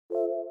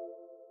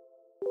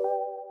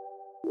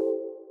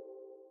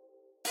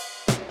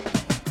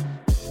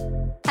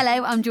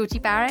Hello, I'm Georgie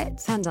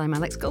Barrett. And I'm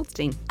Alex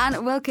Goldstein.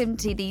 And welcome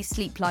to the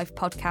Sleep Life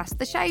podcast,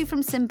 the show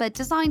from Simba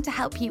designed to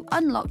help you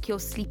unlock your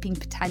sleeping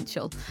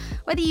potential.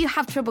 Whether you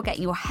have trouble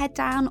getting your head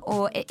down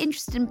or are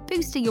interested in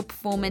boosting your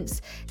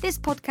performance, this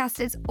podcast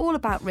is all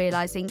about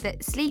realising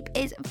that sleep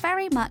is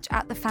very much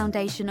at the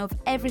foundation of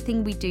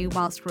everything we do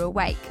whilst we're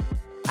awake.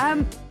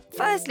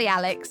 Firstly,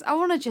 Alex, I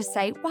want to just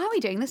say, why are we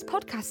doing this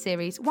podcast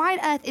series? Why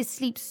on earth is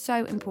sleep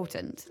so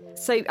important?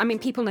 So,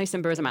 people know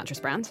Simba as a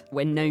mattress brand.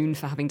 We're known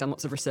for having done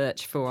lots of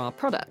research for our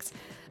products.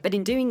 But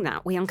in doing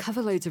that, we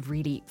uncover loads of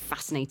really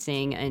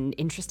fascinating and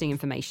interesting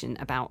information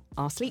about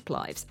our sleep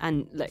lives.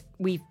 And look,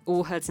 we've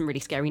all heard some really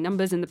scary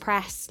numbers in the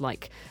press,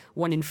 like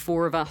 1 in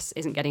 4 of us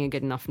isn't getting a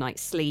good enough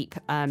night's sleep.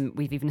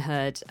 We've even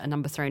heard a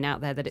number thrown out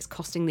there that it's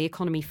costing the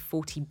economy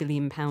 £40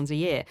 billion a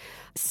year.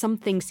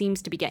 Something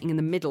seems to be getting in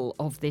the middle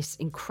of this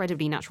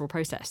incredibly natural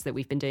process that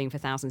we've been doing for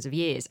thousands of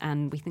years,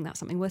 and we think that's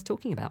something worth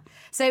talking about.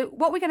 So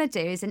what we're going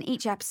to do is in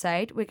each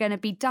episode, we're going to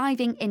be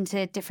diving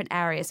into different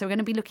areas. So we're going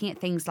to be looking at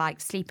things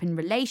like sleep and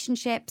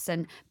relationships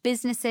and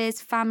businesses,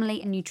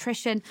 family and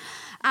nutrition.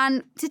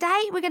 And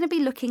today we're going to be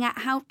looking at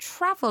how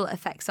travel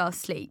affects our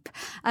sleep.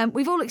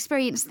 We've all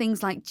experienced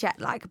things like jet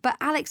lag, but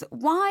Alex,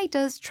 why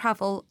does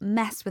travel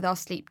mess with our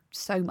sleep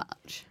so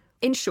much?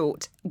 In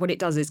short, what it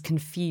does is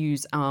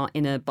confuse our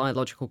inner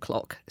biological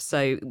clock.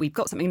 So we've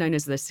got something known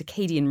as the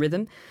circadian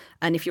rhythm.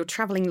 And if you're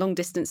travelling long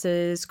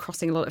distances,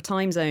 crossing a lot of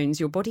time zones,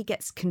 your body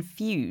gets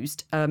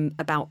confused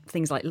about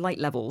things like light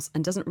levels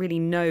and doesn't really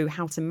know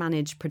how to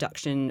manage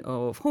production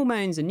of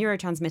hormones and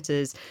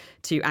neurotransmitters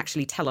to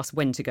actually tell us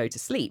when to go to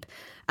sleep.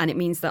 And it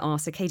means that our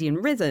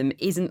circadian rhythm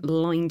isn't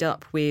lined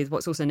up with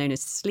what's also known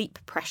as sleep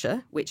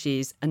pressure, which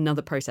is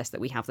another process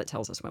that we have that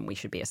tells us when we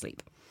should be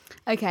asleep.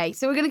 Okay,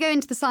 so we're going to go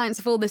into the science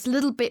of all this a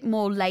little bit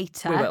more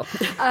later. We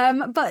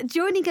will. But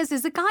joining us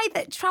is a guy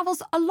that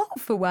travels a lot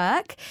for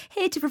work,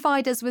 here to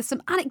provide us with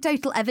some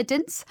anecdotal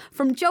evidence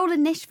from Joel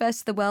and Nish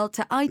vs. the World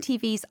to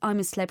ITV's I'm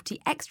a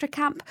Celebrity Extra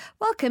Camp.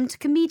 Welcome to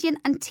comedian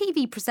and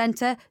TV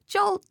presenter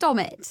Joel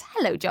Dommett.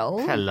 Hello, Joel.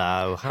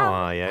 Hello, how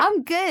are you?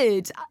 I'm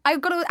good.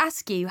 I've got to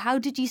ask you, how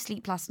did you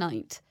sleep last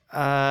night?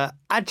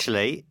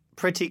 Actually,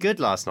 pretty good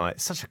last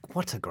night.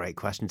 What a great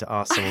question to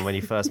ask someone when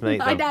you first meet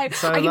them. I know.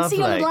 So I can lovely.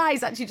 see your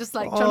eyes actually just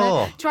like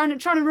trying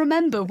to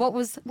remember what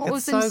was in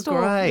so store.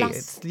 Great.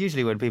 It's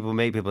usually when people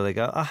meet people, they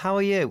go, "Oh, how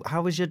are you?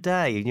 How was your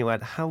day?" And you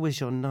went, "How was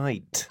your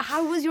night?"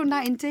 How was your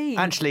night indeed?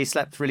 Actually,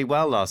 slept really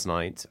well last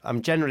night.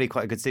 I'm generally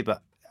quite a good sleeper.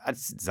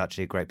 It's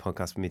actually a great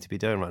podcast for me to be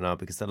doing right now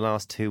because the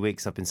last 2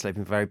 weeks I've been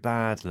sleeping very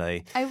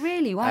badly. Oh,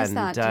 really? Why is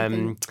that?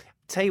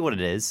 Tell you what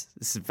it is.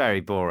 This is very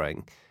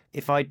boring.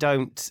 If I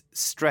don't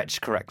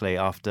stretch correctly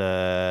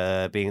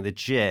after being at the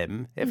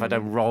gym, if I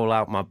don't roll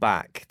out my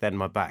back, then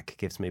my back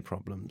gives me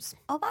problems.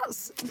 Oh,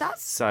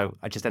 that's. So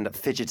I just end up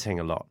fidgeting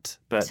a lot.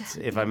 But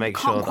if I make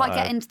sure can't quite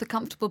that get into the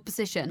comfortable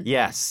position.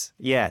 Yes,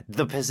 yeah,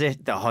 the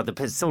position.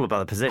 It's all about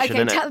the position, Okay,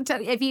 isn't it?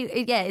 tell if you.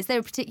 Yeah, is there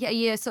a particular? Are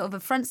you sort of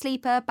a front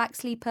sleeper, back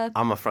sleeper?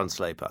 I'm a front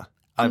sleeper.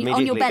 On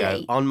your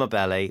belly? Go on my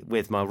belly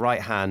with my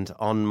right hand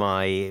on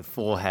my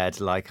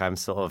forehead like I'm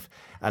sort of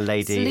a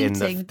lady in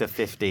the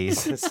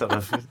 50s, sort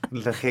of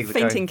looking,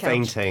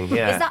 fainting.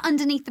 Yeah. Is that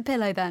underneath the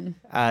pillow then?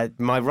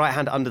 My right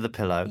hand under the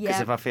pillow because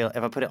Yeah.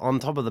 if I put it on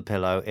top of the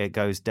pillow, it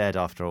goes dead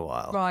after a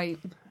while. Right.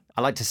 I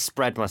like to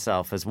spread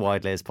myself as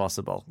widely as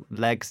possible.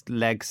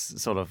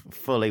 Legs sort of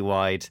fully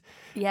wide.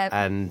 Yeah.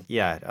 And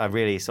yeah, I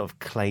really sort of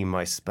claim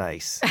my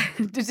space.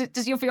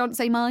 Does your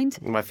fiance mind?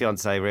 My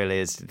fiance really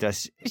is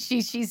just.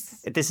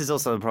 She's. This is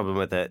also the problem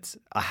with it.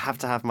 I have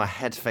to have my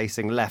head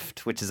facing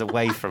left, which is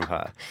away from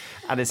her.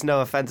 And it's no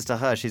offence to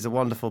her. She's a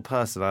wonderful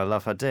person. I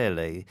love her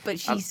dearly.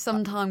 But she's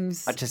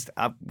sometimes.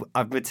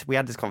 We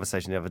had this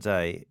conversation the other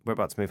day. We're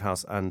about to move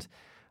house and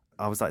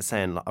I was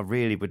saying, I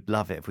really would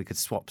love it if we could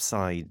swap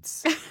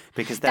sides.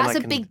 Because then That's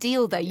a big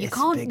deal, though. You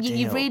can't.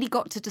 You've really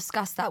got to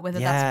discuss that whether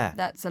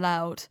that's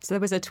allowed. So there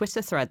was a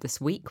Twitter thread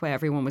this week where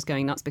everyone was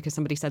going nuts because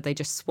somebody said they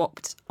just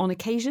swapped on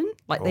occasion.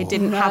 Like they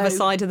didn't have a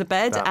side of the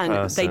bed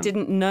they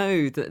didn't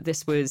know that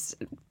this was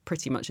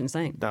pretty much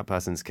insane. That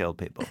person's killed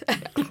people.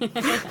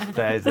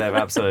 They've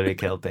absolutely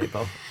killed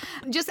people.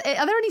 Just,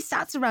 are there any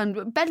stats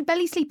around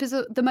belly sleepers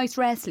are the most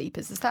rare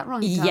sleepers? Is that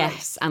right? Alex?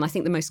 Yes, and I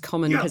think the most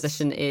common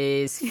position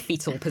is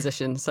fetal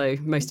position. So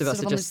most of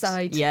us are just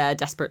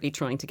desperately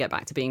trying to get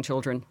back to being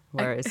children,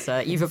 whereas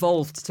you've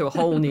evolved to a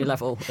whole new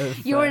level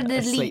of You're an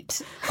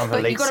elite,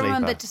 but you've got to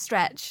remember sleeper. to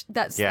stretch.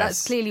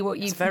 That's clearly what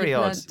you've It's very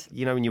odd. learned.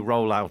 You know, when you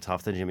roll out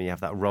after the gym and you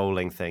have that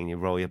rolling thing, you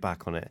roll your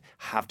back on it.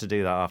 Have to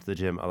do that after the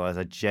gym, otherwise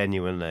I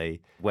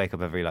genuinely wake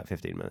up every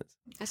 15 minutes.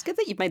 It's good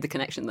that you've made the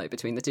connection, though,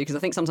 between the two, because I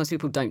think sometimes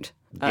people don't.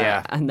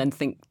 And then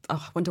think, I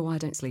wonder why I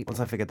don't sleep. Once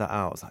I figured that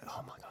out, I was like,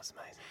 oh my God, it's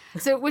amazing.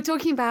 So we're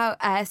talking about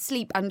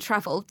sleep and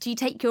travel. Do you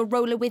take your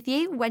roller with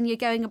you when you're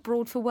going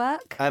abroad for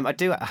work? I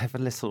do. I have a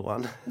little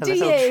one. A Do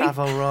little you?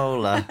 travel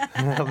roller.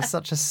 I'm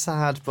such a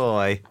sad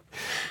boy.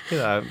 You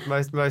know,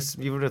 most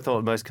you would have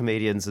thought most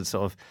comedians and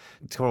sort of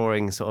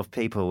touring sort of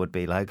people would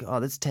be like, oh,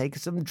 let's take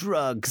some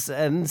drugs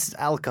and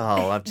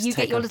alcohol. I've just You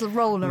get your little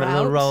roller my out.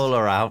 little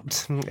roller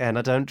out, and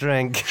I don't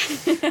drink,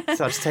 so I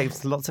just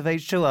take lots of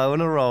H2O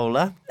and a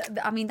roller.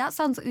 I mean, it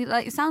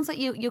sounds like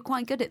you're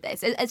quite good at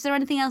this. Is there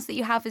anything else that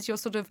you have as your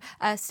sort of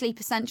sleep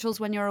essentials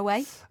when you're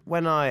away?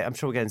 I'm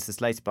sure we'll get into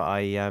this later, but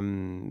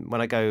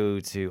when I go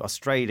to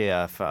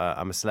Australia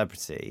I'm a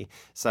celebrity,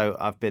 so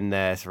I've been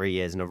there 3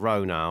 years in a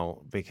row now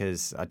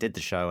because I did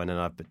the show and then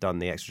I've done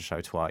the extra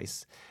show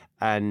twice.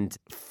 And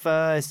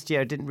first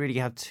year I didn't really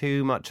have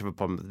too much of a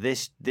problem.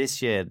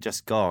 This year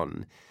just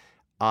gone,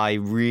 I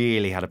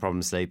really had a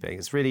problem sleeping.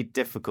 It's really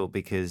difficult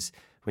because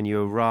when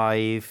you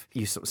arrive,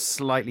 you sort of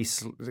slowly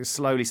sort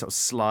of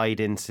slide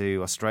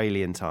into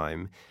Australian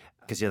time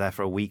because you're there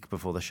for a week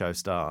before the show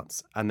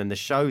starts. And then the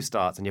show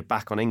starts and you're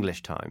back on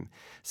English time.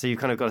 So you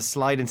kind of got to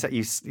slide into,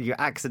 you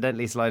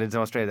accidentally slide into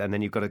Australia and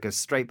then you've got to go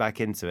straight back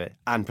into it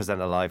and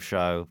present a live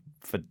show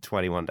for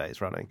 21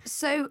 days running.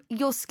 So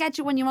your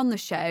schedule when you're on the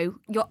show,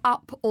 you're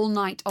up all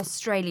night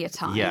Australia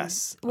time?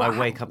 Yes. I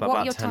wake up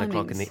about 10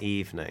 o'clock in the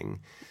evening.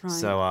 Right.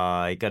 So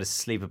I go to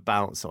sleep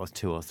about sort of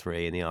 2 or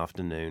 3 in the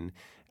afternoon.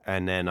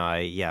 And then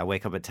I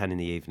wake up at 10 in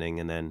the evening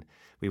and then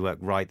we work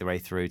right the way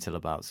through till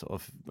about sort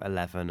of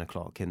 11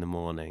 o'clock in the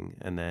morning.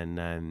 And then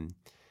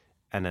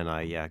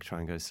I try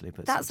and go to sleep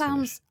at That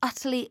sounds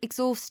utterly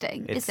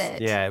exhausting, is it?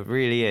 Yeah, it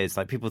really is.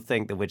 Like people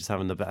think that we're just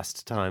having the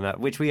best time,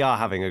 which we are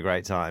having a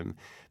great time.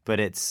 But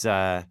it's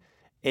a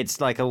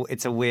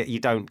weird, you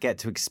don't get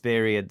to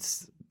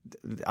experience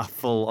a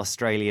full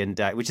Australian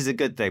day, which is a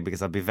good thing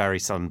because I'd be very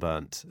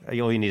sunburnt.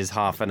 All you need is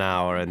half an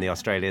hour in the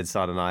Australian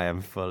sun and I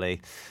am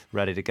fully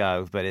ready to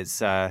go.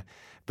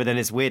 But then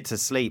it's weird to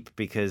sleep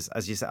because,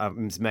 as you said,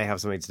 it may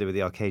have something to do with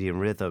the circadian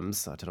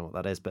rhythms. I don't know what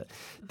that is, but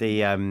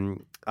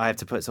I have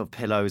to put sort of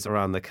pillows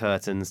around the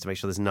curtains to make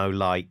sure there's no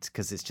light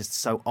because it's just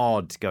so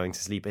odd going to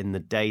sleep in the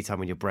daytime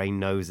when your brain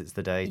knows it's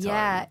the daytime.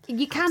 Yeah,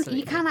 you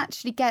can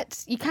actually get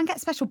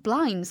special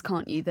blinds,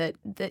 can't you? That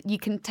you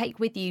can take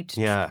with you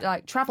to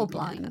like travel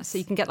blinds. So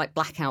you can get like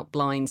blackout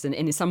blinds, and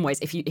in some ways,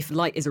 if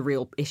light is a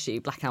real issue,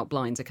 blackout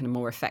blinds are kind of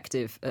more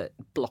effective at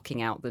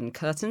blocking out than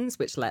curtains,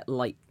 which let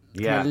light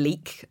kind of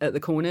leak at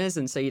the corners,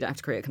 and so you don't have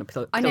to create a kind of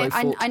pillow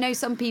fort. I know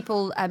some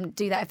people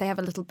do that if they have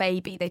a little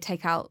baby. They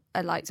take out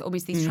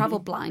almost these travel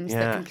blinds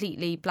that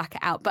completely black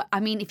it out. But I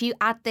mean, if you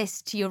add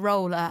this to your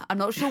roller, I'm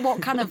not sure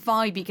what kind of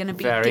vibe you're going to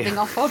be giving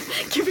off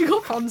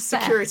on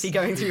set. Security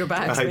going through your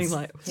bags, being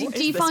like,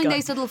 do you find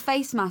those little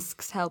face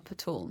masks help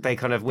at all? They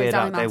kind of weird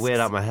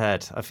out my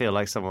head. I feel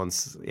like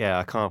someone's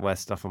I can't wear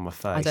stuff on my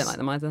face. I don't like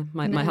them either.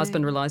 My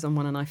husband relies on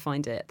one and I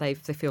find they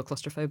feel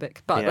claustrophobic,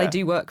 but they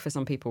do work for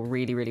some people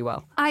really, really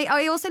well.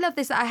 I also love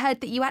this. I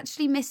heard that you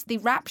actually missed the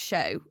rap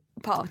show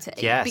party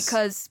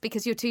because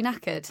you're too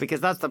knackered. Because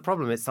that's the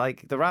problem. It's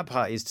like the rap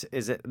party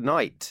is at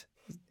night.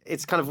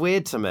 It's kind of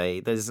weird to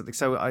me.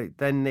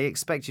 Then they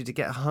expect you to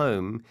get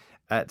home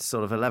at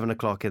sort of 11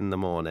 o'clock in the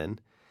morning,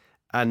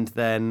 and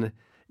then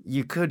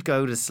you could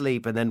go to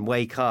sleep and then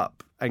wake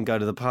up and go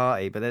to the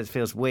party, but then it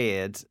feels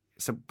weird.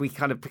 So we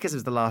kind of, because it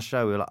was the last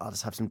show, we were like, I'll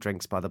just have some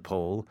drinks by the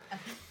pool.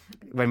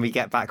 When we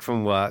get back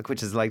from work,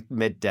 which is like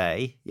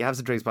midday, you have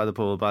some drinks by the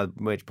pool, by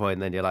which point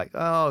then you're like,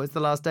 oh, it's the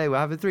last day, we're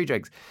having 3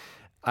 drinks.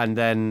 And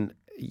then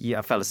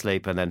I fell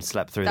asleep and then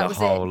slept through the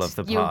whole of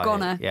the party. You were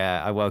goner.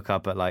 Yeah, I woke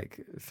up at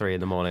like 3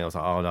 a.m. I was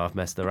like, oh no, I've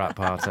missed the rap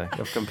party.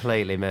 I've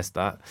completely missed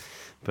that.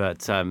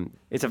 But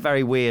it's a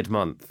very weird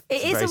month.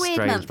 It is a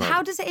weird month.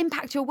 How does it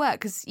impact your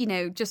work? Because,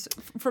 just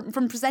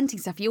from presenting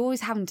stuff, you're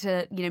always having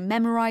to,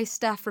 memorise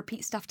stuff,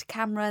 repeat stuff to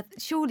camera.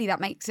 Surely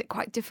that makes it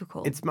quite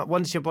difficult.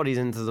 Once your body's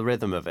into the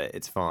rhythm of it,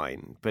 it's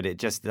fine. But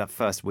that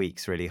first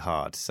week's really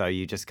hard. So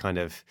you just kind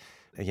of,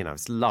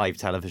 it's live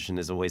television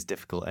is always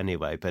difficult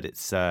anyway. But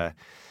it's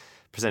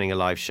presenting a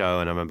live show,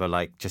 and I remember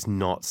like just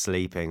not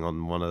sleeping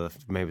on one of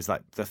maybe it was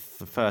like the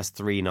first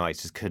 3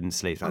 nights, just couldn't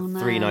sleep.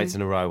 3 nights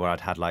in a row where I'd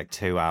had like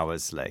 2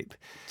 hours sleep.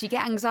 Do you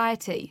get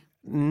anxiety?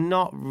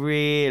 Not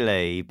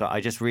really, but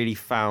I just really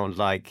found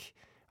like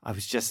I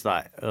was just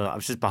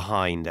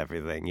behind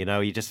everything.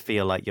 You just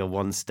feel like you're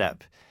one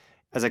step.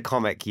 As a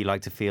comic, you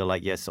like to feel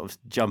like you're sort of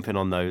jumping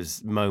on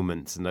those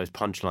moments and those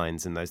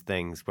punchlines and those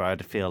things, where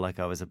I'd feel like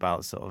I was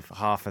about sort of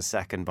half a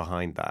second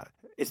behind that.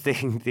 It's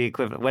the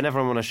equivalent. Whenever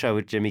I'm on a show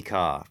with Jimmy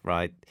Carr,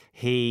 right,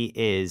 he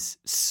is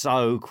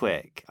so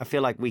quick. I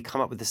feel like we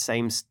come up with the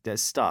same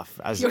stuff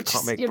as a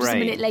comic brain. You're just a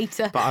minute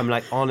later. But I'm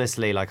like,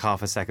 honestly, like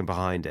half a second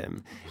behind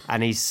him.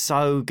 And he's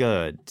so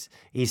good.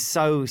 He's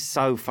so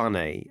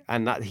funny.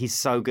 And that he's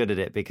so good at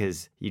it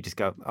because you just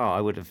go, oh,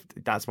 I would have,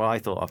 that's what I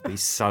thought of. But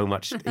he's so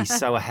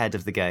ahead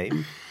of the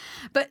game.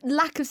 But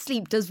lack of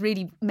sleep does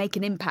really make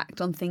an impact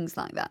on things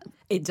like that.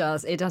 It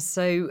does.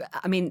 So,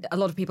 I mean, a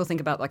lot of people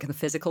think about like the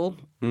physical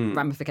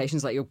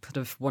ramifications, like you're sort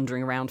of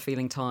wandering around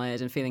feeling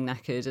tired and feeling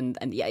knackered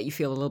and you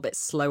feel a little bit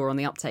slower on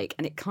the uptake.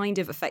 And it kind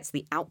of affects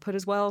the output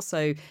as well. So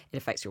it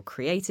affects your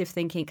creative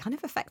thinking. It kind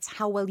of affects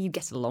how well you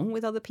get along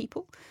with other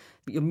people.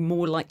 you're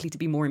more likely to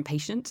be more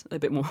impatient, a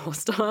bit more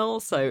hostile.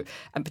 So,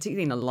 and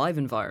particularly in a live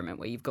environment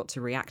where you've got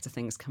to react to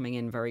things coming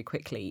in very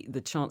quickly,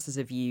 the chances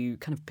of you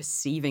kind of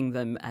perceiving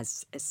them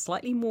as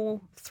slightly more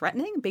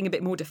threatening, being a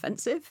bit more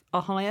defensive,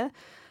 are higher.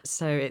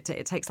 So it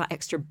takes that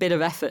extra bit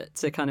of effort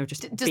to kind of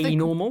just be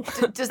normal.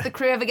 Does the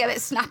crew ever get a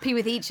bit snappy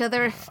with each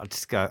other? I'll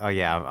just go, oh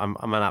yeah, I'm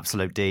an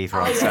absolute D for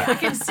I upset.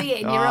 can see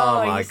it in your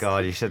eyes. Oh my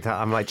God, you should.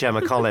 I'm like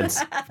Gemma Collins.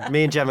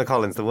 Me and Gemma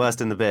Collins, the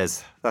worst in the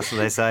biz. That's what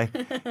they say.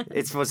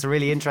 It's a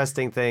really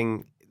interesting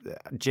thing.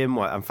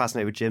 I'm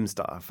fascinated with gym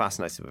stuff. I'm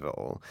fascinated with it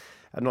all.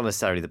 I'm not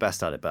necessarily the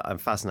best at it, but I'm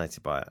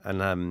fascinated by it.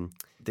 And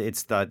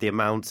it's the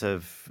amount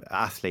of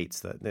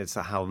athletes it's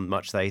how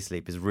much they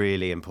sleep is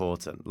really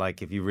important.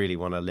 Like if you really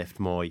want to lift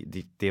more,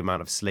 the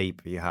amount of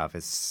sleep you have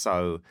is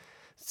so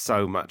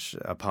much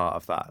a part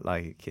of that.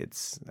 Like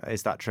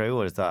is that true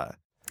or is that?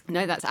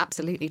 No, that's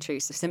absolutely true.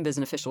 So Simba's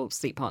an official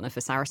sleep partner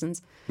for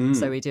Saracens.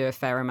 So we do a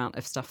fair amount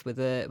of stuff with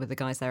the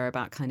guys there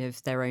about kind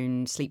of their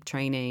own sleep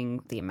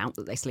training, the amount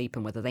that they sleep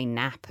and whether they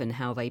nap and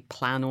how they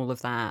plan all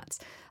of that.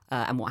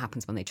 And what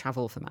happens when they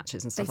travel for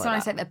matches and stuff like that. They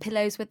sometimes take their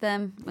pillows with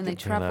them when they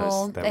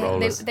travel.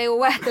 They all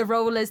wear their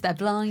rollers, their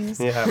blinds.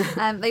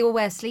 Yeah. They all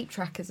wear sleep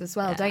trackers as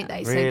well, don't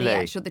they?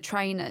 Really? So the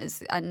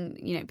trainers and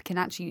can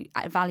actually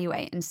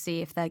evaluate and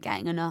see if they're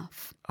getting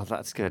enough. Oh,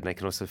 that's good. And they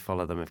can also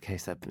follow them in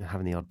case they're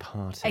having the odd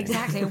party.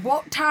 Exactly.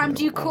 What time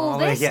do you call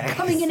this? Yeah,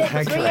 coming in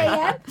at 3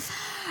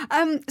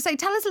 a.m. So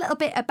tell us a little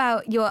bit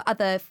about your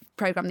other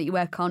programme that you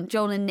work on,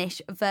 Joel and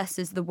Nish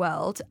versus the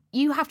World.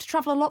 You have to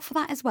travel a lot for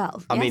that as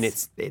well. I mean,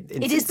 it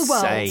is the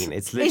world. Insane.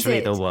 It's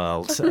literally the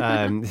world.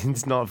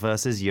 It's not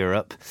versus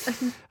Europe.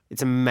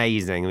 It's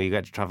amazing. We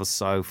get to travel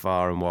so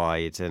far and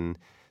wide. And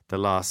the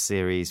last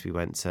series, we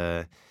went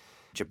to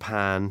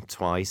Japan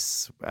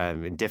twice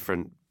in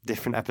different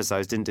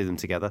episodes, didn't do them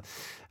together.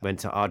 Went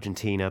to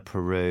Argentina,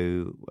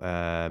 Peru,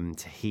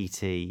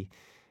 Tahiti,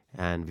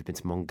 and we've been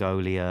to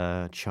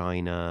Mongolia,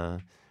 China.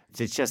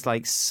 It's just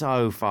like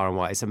so far and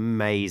wide. It's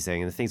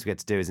amazing. And the things we get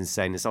to do is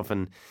insane. It's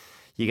often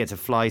you get to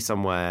fly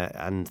somewhere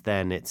and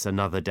then it's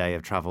another day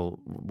of travel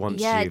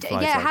once you fly to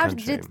that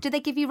country. Do they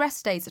give you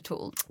rest days at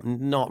all?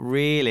 Not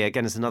really.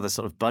 Again, it's another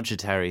sort of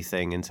budgetary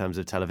thing in terms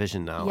of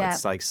television now. Yeah.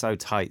 It's like so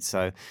tight.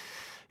 So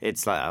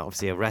it's like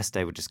obviously a rest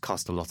day would just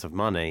cost a lot of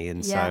money.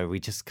 And so we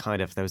just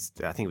kind of, I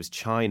think it was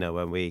China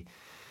when we'd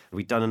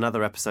done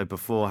another episode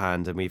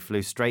beforehand and we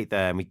flew straight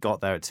there and we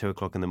got there at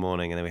 2:00 in the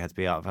morning and then we had to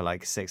be up for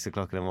like 6:00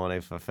 in the morning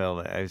for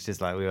filming. It was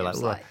just like, we were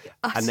like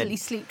utterly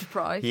sleep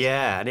deprived.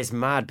 Yeah. And it's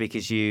mad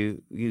because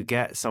you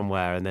get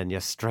somewhere and then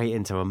you're straight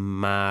into a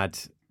mad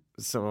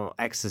sort of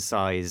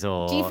exercise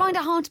or... Do you find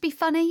it hard to be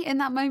funny in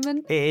that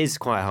moment? It is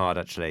quite hard,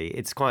 actually.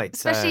 It's quite...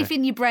 Especially if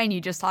in your brain you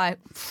just like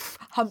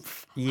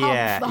humph the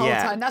whole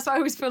time. That's what I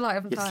always feel like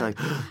every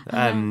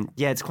time.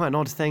 It's quite an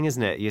odd thing,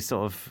 isn't it? You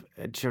sort of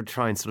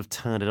try and sort of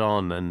turn it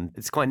on, and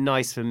it's quite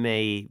nice for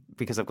me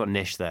because I've got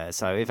Nish there.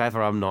 So if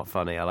ever I'm not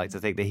funny, I like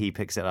to think that he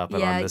picks it up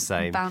and I'm the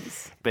same.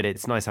 Bounce. But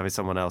it's nice having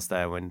someone else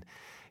there when,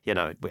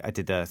 I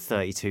did a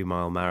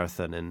 32-mile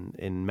marathon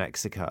in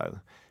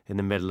Mexico in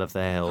the middle of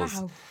the hills.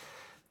 Wow.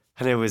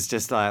 And it was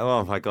just like,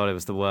 oh my God, it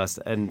was the worst.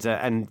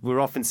 And we're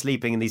often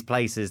sleeping in these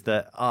places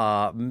that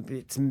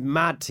it's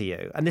mad to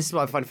you. And this is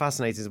what I find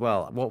fascinating as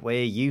well. What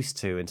we're used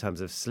to in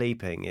terms of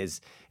sleeping is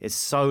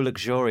so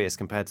luxurious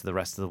compared to the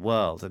rest of the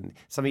world. And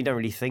something you don't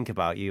really think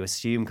about. You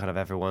assume kind of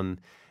everyone's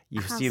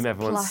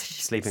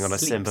sleeping on a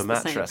Simba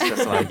mattress,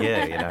 just like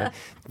you know.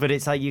 But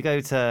it's like you go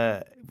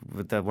to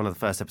one of the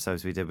first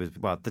episodes we did was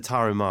the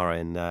Tarahumara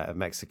in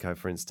Mexico,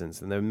 for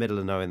instance, and they're in the middle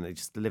of nowhere and they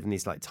just live in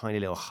these like tiny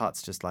little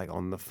huts just like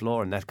on the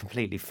floor, and they're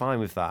completely fine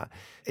with that.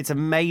 It's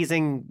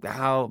amazing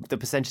how the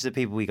percentage of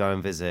people we go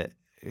and visit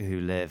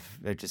who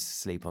they just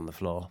sleep on the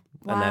floor.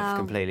 Wow. And they're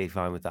completely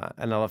fine with that.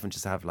 And I'll often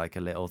just have like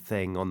a little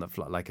thing on the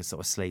floor, like a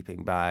sort of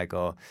sleeping bag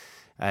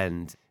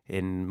and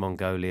in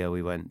Mongolia,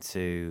 we went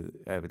to,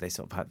 they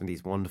sort of have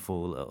these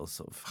wonderful little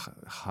sort of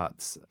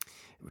huts,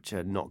 which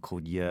are not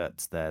called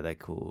yurts there. They're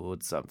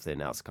called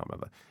something else, I can't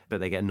remember. But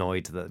they get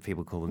annoyed that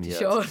people call them yurts.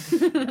 Sure.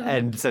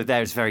 And so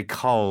there it's very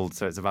cold,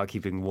 so it's about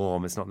keeping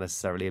warm. It's not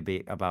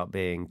necessarily about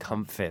being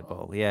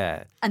comfortable,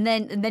 yeah. And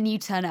then you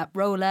turn up,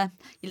 roller,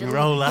 your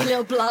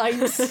little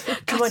blinds.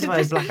 Come on,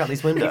 I black out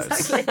these windows.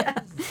 Exactly,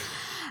 yeah.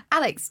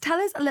 Alex, tell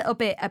us a little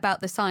bit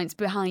about the science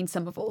behind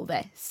some of all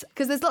this,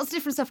 because there's lots of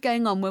different stuff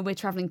going on when we're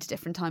travelling to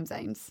different time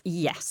zones.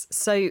 Yes.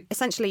 So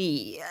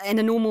essentially, in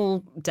a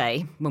normal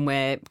day, when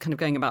we're kind of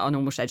going about our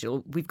normal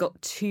schedule, we've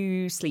got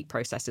two sleep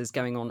processes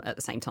going on at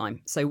the same time.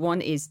 So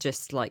one is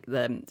just like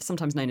the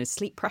sometimes known as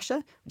sleep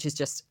pressure, which is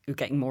just you're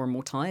getting more and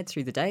more tired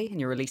through the day and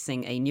you're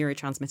releasing a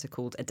neurotransmitter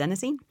called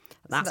adenosine.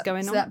 That's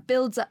going on. So that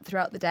builds up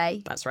throughout the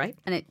day. That's right.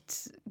 And it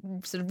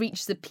sort of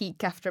reaches a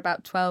peak after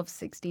about 12,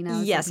 16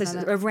 hours. Yeah, so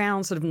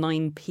around sort of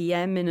 9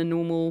 p.m. in a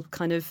normal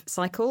kind of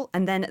cycle.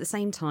 And then at the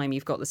same time,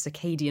 you've got the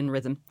circadian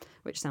rhythm,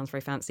 which sounds very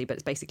fancy, but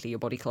it's basically your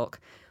body clock,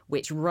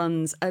 which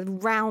runs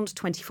around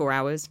 24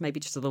 hours, maybe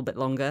just a little bit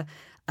longer.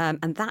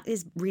 And that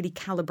is really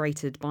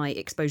calibrated by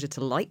exposure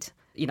to light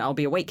I'll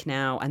be awake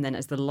now. And then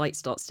as the light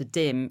starts to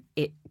dim,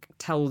 it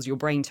tells your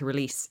brain to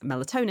release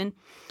melatonin,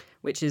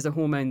 which is a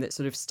hormone that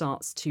sort of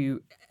starts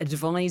to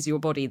advise your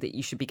body that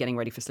you should be getting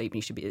ready for sleep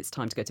and it's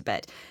time to go to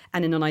bed.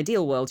 And in an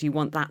ideal world, you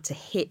want that to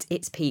hit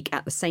its peak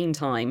at the same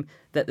time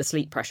that the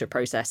sleep pressure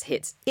process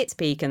hits its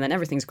peak, and then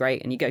everything's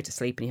great and you go to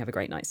sleep and you have a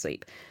great night's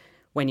sleep.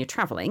 When you're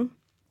traveling,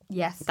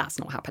 yes, that's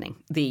not happening.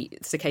 The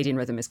circadian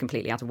rhythm is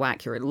completely out of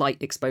whack. Your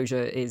light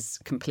exposure is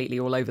completely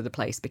all over the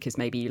place because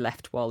maybe you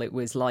left while it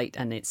was light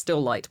and it's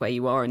still light where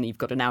you are, and you've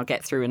got to now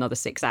get through another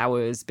 6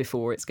 hours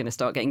before it's going to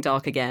start getting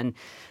dark again.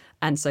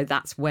 And so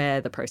that's where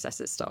the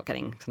processes start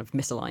getting kind of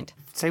misaligned.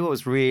 Say what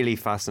was really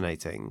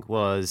fascinating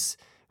was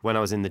when I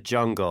was in the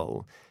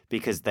jungle,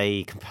 because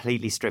they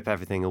completely strip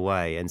everything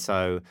away. And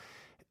so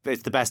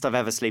it's the best I've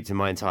ever slept in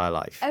my entire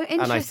life. Oh,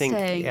 interesting.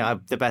 And I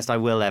think the best I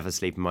will ever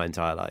sleep in my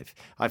entire life.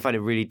 I find it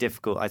really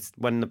difficult.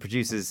 When the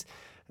producers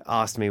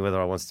asked me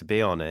whether I wanted to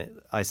be on it,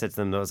 I said to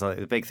them that was like,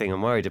 the big thing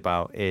I'm worried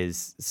about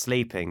is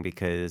sleeping,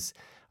 because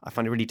I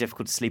find it really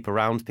difficult to sleep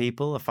around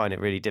people. I find it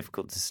really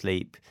difficult to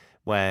sleep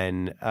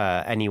when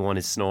anyone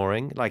is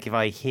snoring. Like if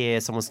I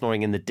hear someone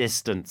snoring in the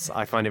distance,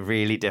 I find it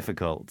really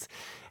difficult.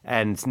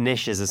 And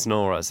Nish is a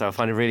snorer, so I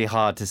find it really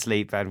hard to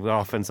sleep, and we're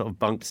often sort of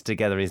bunked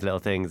together in these little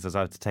things, as I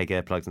have to take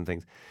earplugs and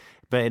things.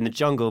 But in the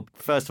jungle,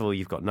 first of all,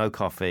 you've got no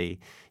coffee,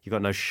 you've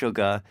got no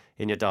sugar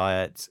in your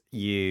diet,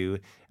 you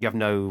have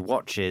no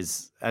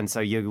watches, and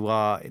so you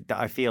are,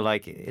 I feel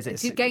like,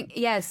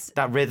 yes,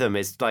 that rhythm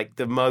is like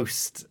the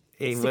most...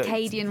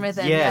 circadian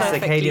rhythm. Yeah,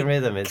 circadian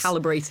rhythm is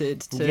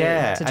calibrated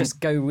to just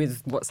go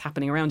with what's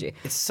happening around you.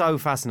 It's so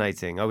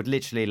fascinating. I would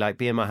literally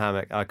be in my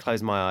hammock, I'd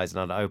close my eyes and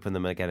I'd open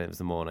them again, it was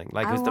the morning.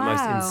 It was the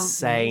most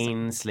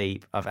insane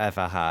sleep I've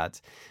ever had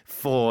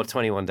for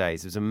 21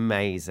 days. It was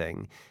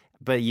amazing.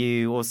 But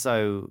you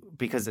also,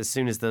 because as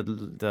soon as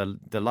the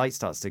light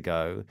starts to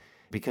go,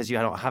 because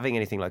you're not having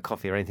anything like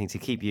coffee or anything to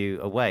keep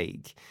you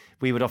awake,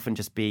 we would often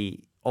just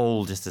be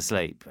all just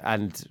asleep.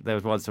 And there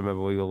was once I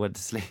remember we all went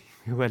to sleep.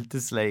 We went to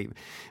sleep.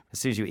 As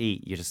soon as you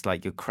eat, you're just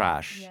you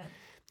crash. Yeah.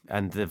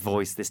 And the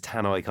voice, this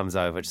tannoy comes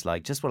over, just want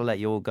to let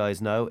you all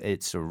guys know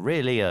it's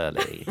really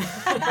early.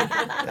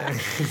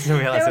 So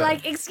they were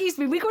like, excuse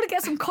me, we've got to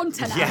get some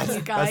content out of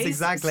you guys. That's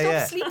exactly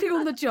Stop sleeping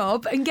on the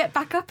job and get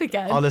back up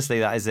again. Honestly,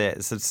 that is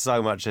it.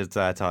 So much of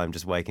time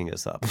just waking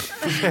us up.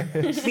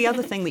 The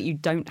other thing that you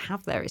don't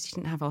have there is you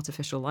didn't have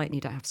artificial light and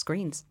you don't have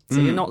screens. So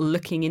you're not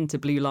looking into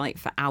blue light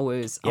for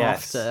hours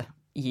after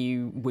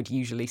you would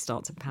usually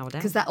start to power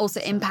down. Because that also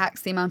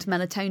impacts the amount of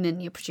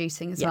melatonin you're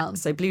producing as well.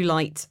 So blue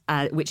light,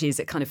 which is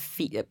a kind of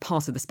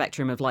part of the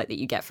spectrum of light that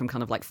you get from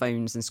kind of like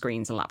phones and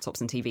screens and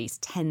laptops and TVs,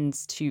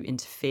 tends to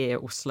interfere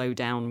or slow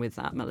down with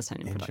that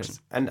melatonin production.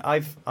 And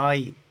I've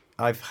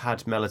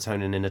had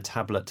melatonin in a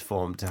tablet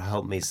form to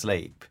help me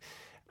sleep.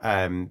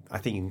 I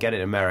think you can get it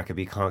in America, but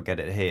you can't get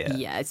it here.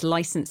 Yeah, it's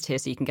licensed here,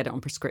 so you can get it on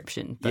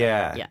prescription. But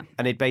yeah.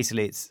 And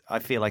I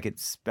feel like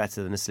it's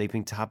better than a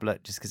sleeping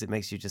tablet, just because it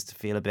makes you just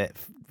feel a bit,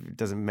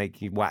 doesn't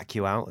make you whack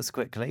you out as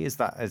quickly. Is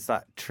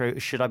that true?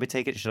 Should I be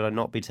taking it? Should I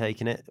not be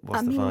taking it?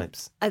 What's the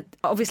vibes?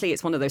 Obviously,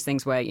 it's one of those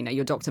things where,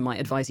 your doctor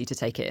might advise you to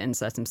take it in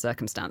certain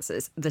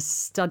circumstances. The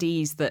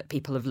studies that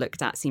people have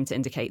looked at seem to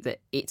indicate that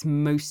it's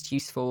most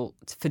useful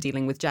for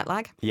dealing with jet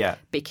lag. Yeah.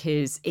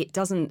 Because it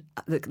doesn't,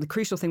 the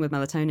crucial thing with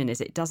melatonin is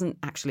it doesn't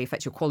actually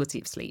affect your quality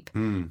of sleep.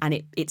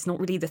 And it's not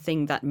really the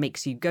thing that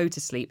makes you go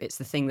to sleep. It's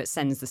the thing that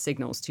sends the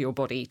signals to your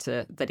body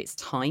that it's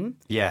time.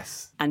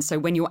 Yes. And so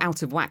when you're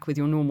out of whack with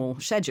your normal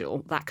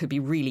schedule, that could be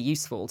really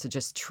useful to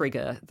just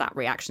trigger that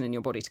reaction in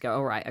your body to go,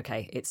 all right,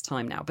 okay, it's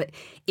time now. But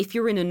if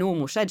you're in a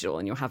normal schedule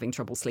and you're having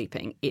trouble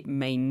sleeping, it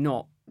may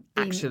not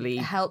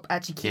actually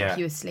keep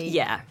you asleep.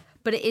 Yeah.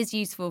 But it is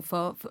useful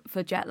for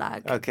jet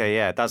lag. Okay,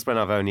 yeah, that's when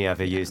I've only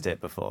ever used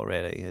it before,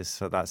 really, is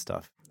for that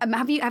stuff.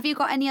 Have you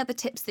got any other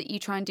tips that you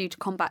try and do to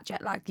combat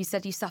jet lag? You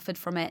said you suffered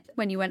from it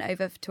when you went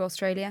over to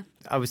Australia.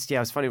 I was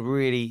finding it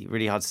really,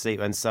 really hard to sleep,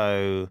 and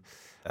so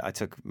I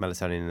took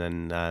melatonin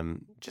and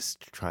then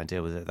just try and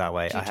deal with it that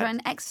way. Do you try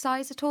and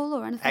exercise at all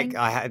or anything?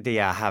 I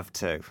have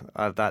to.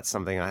 That's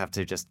something I have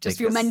to just for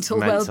your mental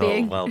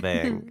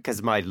well-being.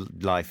 Because my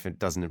life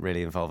doesn't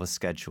really involve a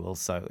schedule.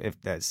 So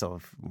if that sort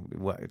of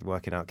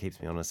working out keeps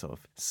me on a sort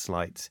of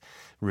slight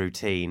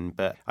routine.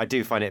 But I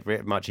do find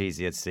it much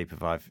easier to sleep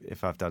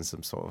if I've done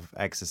some sort of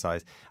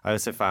exercise. I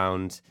also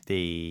found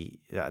the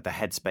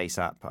Headspace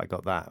app. I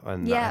got that,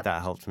 and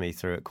that helped me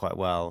through it quite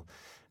well.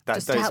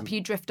 Just to help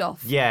you drift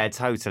off. Yeah,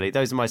 totally.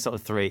 Those are my sort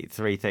of three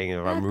things.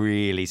 If I'm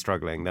really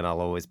struggling, then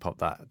I'll always pop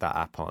that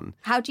app on.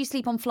 How do you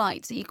sleep on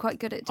flights? Are you quite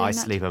good at doing that?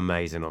 I sleep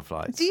amazing on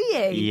flights. Do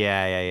you?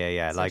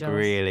 Yeah. So jealous.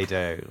 Really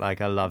do. I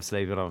love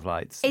sleeping on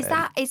flights. Is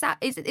that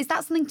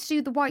something to do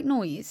with the white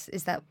noise?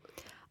 Is that?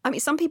 I mean,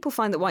 some people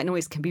find that white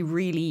noise can be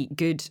really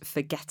good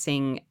for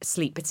getting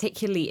sleep,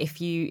 particularly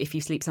if you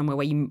sleep somewhere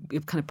where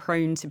you're kind of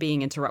prone to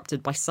being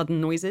interrupted by sudden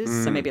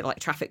noises. So maybe like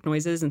traffic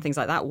noises and things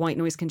like that. White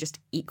noise can just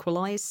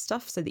equalise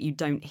stuff so that you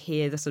don't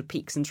hear the sort of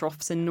peaks and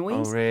troughs in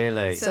noise. Oh,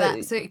 really? So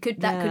that could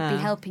be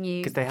helping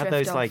you. Because they have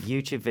those like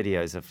YouTube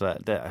videos of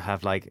that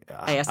have like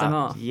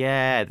ASMR.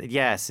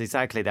 Yes,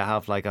 exactly. They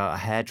have like a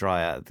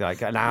hairdryer,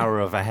 like an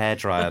hour of a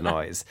hairdryer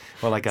noise,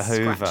 or like a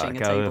Hoover Scratching a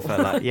going table.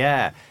 for like,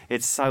 yeah.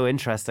 It's so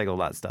interesting, all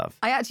that stuff.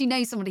 I actually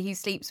know somebody who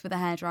sleeps with a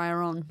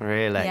hairdryer on.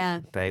 Really?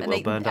 Yeah. They And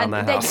will burn down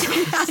their house.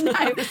 I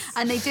know.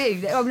 And they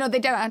do. Oh, no, they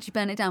don't actually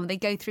burn it down. But they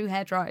go through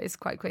hairdryers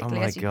quite quickly,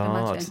 my as you God.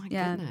 can imagine. My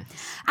Yeah. goodness.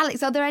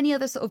 Alex, are there any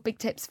other sort of big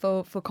tips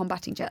for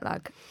combating jet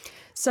lag?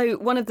 So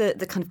one of the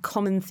kind of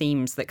common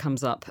themes that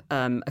comes up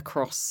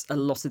across a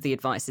lot of the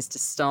advice is to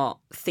start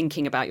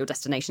thinking about your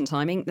destination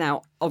timing.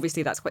 Now,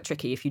 obviously, that's quite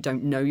tricky if you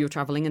don't know you're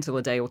travelling until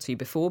a day or two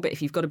before. But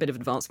if you've got a bit of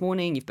advance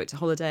warning, you've booked a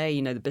holiday,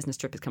 you know the business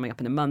trip is coming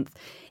up in a month,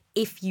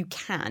 if you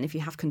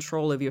have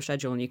control over your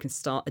schedule and you can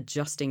start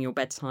adjusting your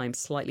bedtime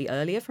slightly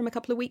earlier from a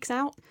couple of weeks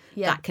out,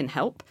 that can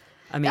help.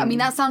 I mean,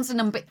 that sounds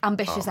an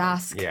ambitious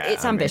ask. Yeah,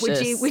 It's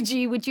ambitious. Would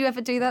you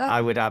ever do that?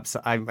 I would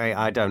absolutely.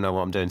 I don't know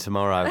what I'm doing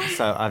tomorrow,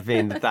 so I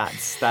mean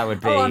that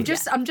would be. Oh, I'm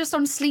just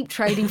on sleep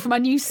trading for my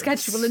new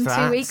schedule in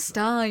 2 weeks'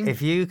 time.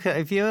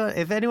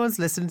 If anyone's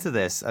listening to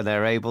this and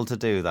they're able to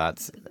do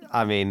that,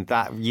 I mean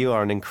that you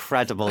are an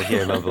incredible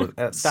human.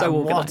 So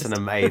what organised. an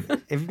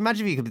amazing!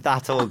 Imagine if you could be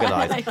that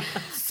organised.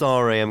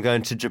 Sorry, I'm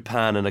going to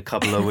Japan in a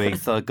couple of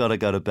weeks. So I've got to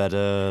go to bed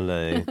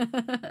early.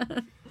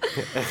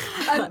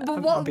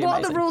 But what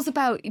are the rules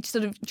about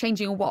sort of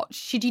changing your watch?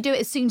 Should you do it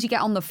as soon as you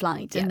get on the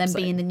flight and then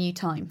be in the new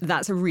time?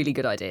 That's a really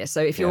good idea.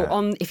 So if you're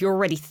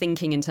already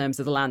thinking in terms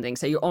of the landing,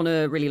 so you're on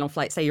a really long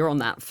flight, say you're on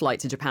that flight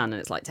to Japan and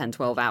it's like 10,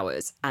 12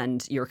 hours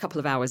and you're a couple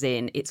of hours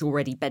in, it's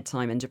already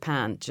bedtime in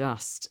Japan,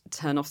 just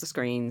turn off the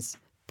screens,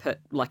 put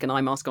like an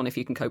eye mask on if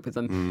you can cope with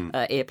them,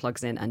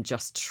 earplugs in, and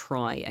just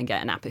try and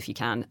get a nap if you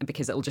can,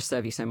 because it'll just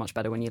serve you so much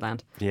better when you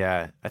land.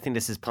 Yeah, I think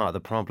this is part of the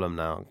problem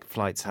now.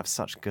 Flights have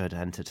such good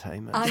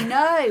entertainment. I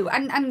know,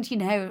 and you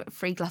know, a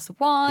free glass of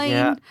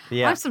wine.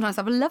 Yeah. I sometimes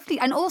have a lovely,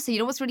 and also, you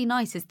know, what's really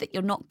nice is that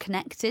you're not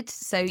connected,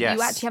 so you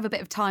actually have a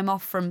bit of time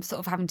off from sort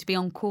of having to be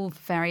on call for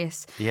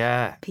various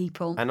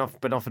people.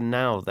 But often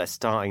now they're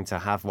starting to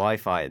have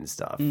Wi-Fi and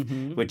stuff,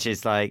 which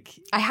is like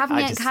I haven't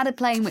yet had a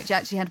plane which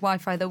actually had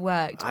Wi-Fi that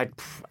worked.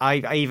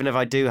 I even if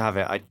I do have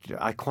it,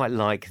 I quite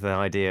like the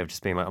idea of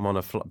just being like, I'm on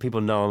a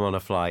people know I'm on a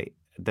flight.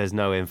 There's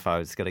no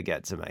info it's going to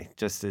get to me.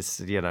 Just this,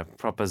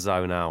 proper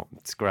zone out.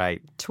 It's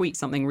great. Tweet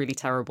something really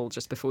terrible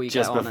just before you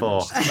Just get on.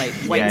 before. And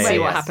just wait and see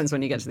what happens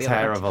when you get to the other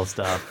end. Terrible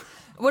stuff.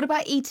 What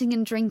about eating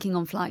and drinking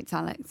on flights,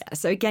 Alex?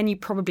 So again, you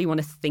probably want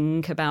to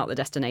think about the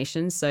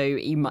destination. So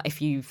you might, if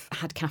you've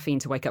had caffeine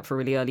to wake up for a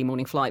really early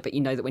morning flight, but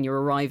you know that when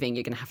you're arriving,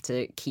 you're going to have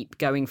to keep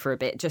going for a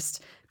bit,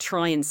 just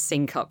try and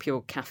sync up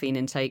your caffeine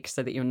intake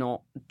so that you're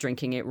not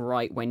drinking it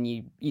right when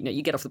you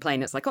get off the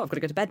plane. It's like, oh, I've got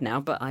to go to bed now,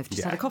 but I've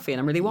just had a coffee and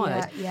I'm really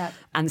wired. Yeah.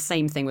 And the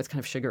same thing with kind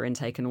of sugar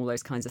intake and all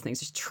those kinds of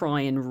things. Just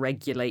try and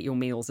regulate your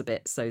meals a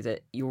bit so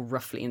that you're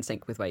roughly in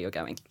sync with where you're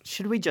going.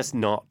 Should we just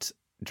not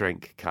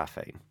drink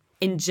caffeine?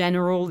 In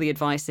general, the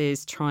advice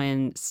is try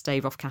and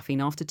stave off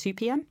caffeine after 2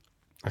 p.m.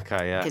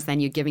 Okay, yeah. Because then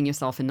you're giving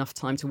yourself enough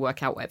time to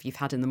work out whatever you've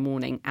had in the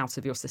morning out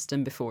of your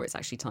system before it's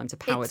actually time to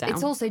power down.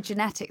 It's also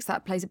genetics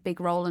that plays a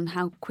big role in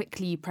how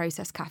quickly you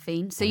process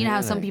caffeine. So you know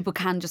how some people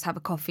can just have a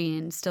coffee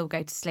and still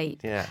go to sleep.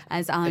 Yeah.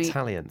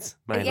 Italians,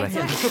 mainly.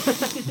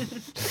 Exactly.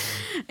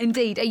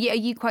 Indeed. Are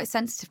you quite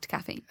sensitive to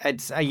caffeine?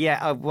 It's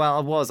well,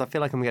 I was. I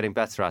feel like I'm getting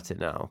better at it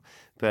now.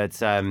 But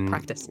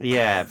practice.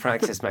 Yeah,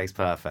 practice makes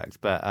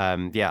perfect. But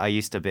I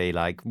used to be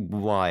like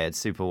wired,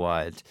 super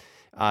wired.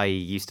 I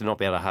used to not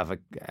be able to have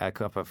a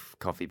cup of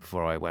coffee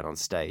before I went on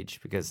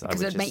stage because I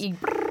would it'd make you.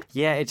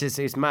 Yeah,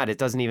 it's mad.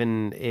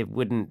 It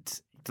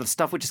wouldn't. The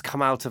stuff would just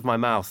come out of my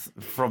mouth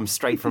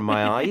straight from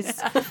my eyes.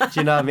 Do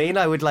you know what I mean?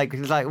 I would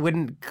it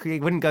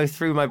wouldn't go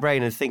through my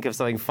brain and think of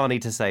something funny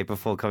to say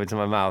before coming to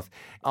my mouth.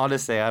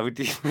 Honestly, I would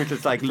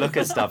just like look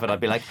at stuff and I'd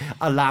be like,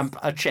 a lamp,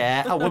 a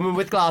chair, a woman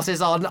with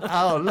glasses on.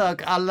 Oh,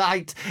 look, a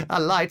light,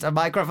 a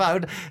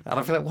microphone. And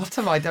I feel like, what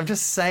am I? I'm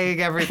just saying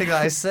everything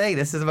that I say.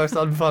 This is the most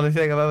unfunny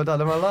thing I've ever done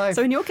in my life.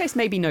 So in your case,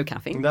 maybe no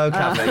caffeine. No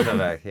caffeine for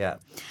me, yeah.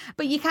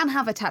 But you can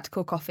have a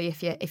tactical coffee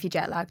if you're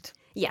jet lagged.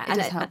 Yeah, It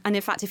does help. and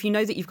in fact, if you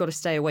know that you've got to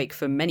stay awake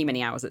for many,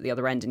 many hours at the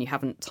other end and you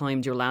haven't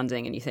timed your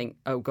landing and you think,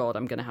 oh God,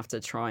 I'm going to have to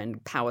try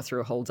and power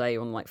through a whole day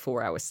on like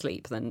 4 hours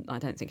sleep, then I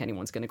don't think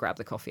anyone's going to grab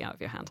the coffee out of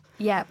your hand.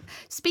 Yeah.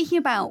 Speaking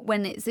about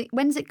when's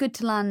it good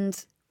to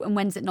land and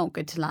when's it not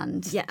good to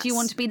land? Yes. Do you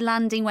want to be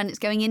landing when it's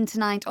going in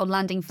tonight or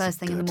landing first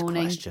thing in the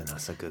morning?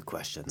 That's a good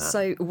question. That.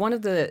 So one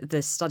of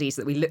the studies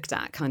that we looked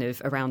at kind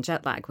of around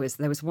jet lag was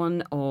there was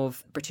one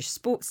of British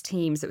sports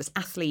teams that was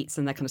athletes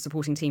and their kind of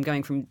supporting team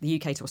going from the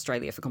UK to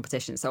Australia for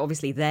competition. So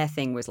obviously their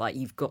thing was like,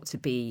 you've got to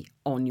be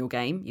on your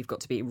game. You've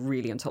got to be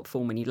really on top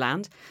form when you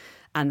land.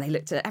 And they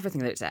looked at everything.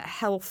 They looked at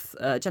health,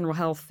 general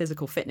health,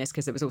 physical fitness,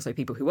 because there was also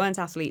people who weren't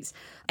athletes,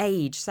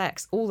 age,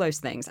 sex, all those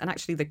things. And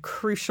actually the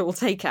crucial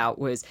takeout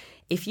was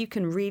if you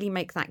can really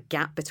make that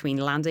gap between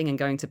landing and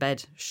going to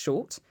bed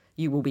short,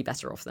 you will be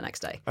better off the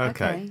next day.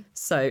 Okay.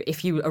 So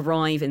if you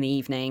arrive in the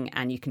evening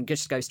and you can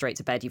just go straight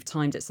to bed, you've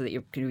timed it so that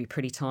you're going to be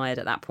pretty tired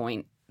at that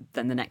point,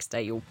 then the next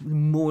day you're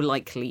more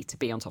likely to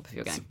be on top of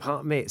your game.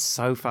 Part of me, it's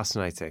so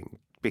fascinating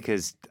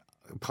because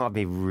part of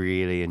me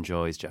really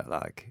enjoys jet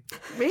lag.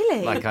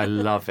 Really? Like, I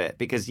love it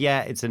because,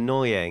 yeah, it's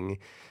annoying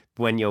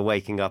when you're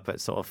waking up at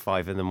sort of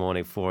 5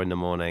 a.m, 4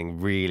 a.m,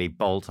 really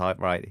bolt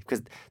upright,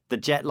 because the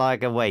jet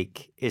lag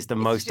awake is the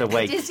most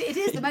awake. It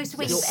is the most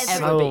awake you've ever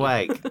So been.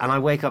 awake. And I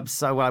wake up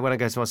so well. When I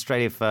go to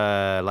Australia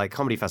for like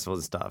comedy festivals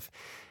and stuff,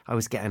 I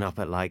was getting up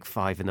at like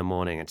 5 a.m.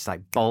 and just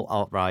like bolt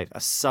upright,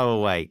 so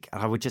awake.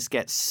 And I would just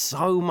get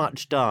so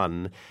much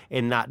done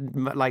in that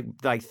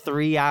like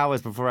 3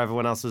 hours before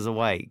everyone else was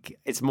awake.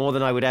 It's more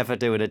than I would ever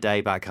do in a day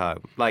back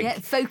home. Like, Yeah,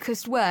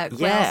 focused work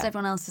whilst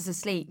everyone else is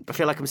asleep. I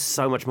feel like I'm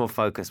so much more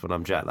focused when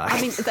I'm jet lagged.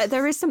 I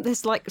mean,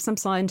 there's like some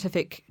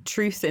scientific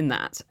truth in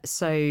that.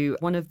 So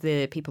one of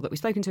the people that we've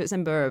spoken to at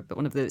Simba, but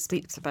one of the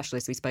sleep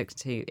specialists we spoke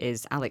to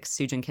is Alex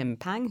Sujin Kim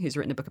Pang, who's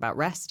written a book about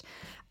rest.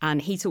 And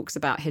he talks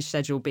about his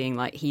schedule being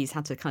like he's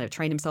had to kind of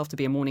train himself to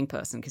be a morning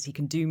person because he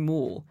can do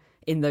more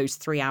in those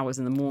 3 hours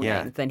in the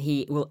morning than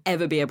he will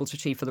ever be able to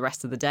achieve for the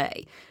rest of the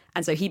day.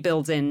 And so he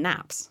builds in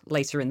naps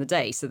later in the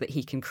day so that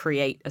he can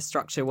create a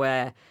structure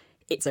where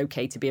it's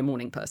okay to be a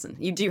morning person.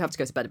 You do have to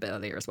go to bed a bit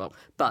earlier as well,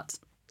 but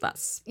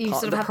that's You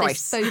part sort of of the have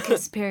price. this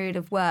focused period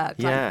of work,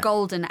 like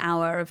golden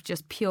hour of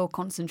just pure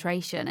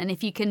concentration. And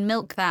if you can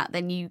milk that,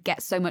 then you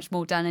get so much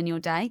more done in your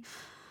day.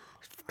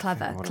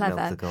 Clever. Milk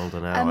the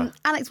golden hour.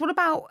 Alex, what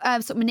about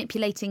sort of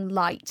manipulating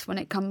light when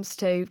it comes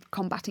to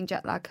combating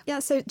jet lag? Yeah,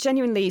 so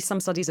genuinely some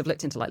studies have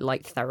looked into like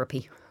light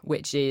therapy,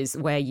 which is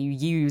where you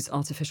use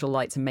artificial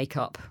light to make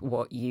up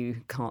what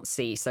you can't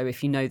see. So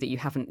if you know that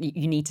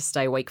you need to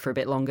stay awake for a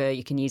bit longer,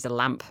 you can use a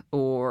lamp,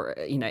 or,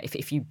 you know,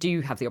 if you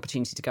do have the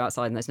opportunity to go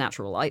outside and there's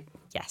natural light,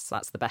 yes,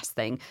 that's the best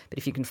thing. But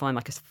if you can find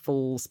like a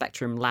full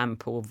spectrum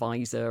lamp or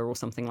visor or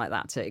something like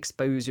that to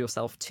expose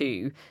yourself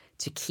to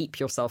keep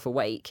yourself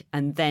awake,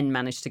 and then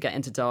manage to get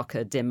into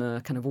darker,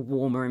 dimmer, kind of a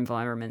warmer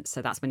environment.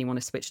 So that's when you want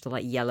to switch to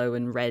like yellow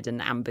and red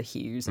and amber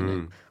hues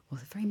and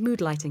very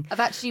mood lighting.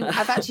 I've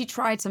actually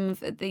tried some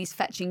of these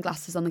fetching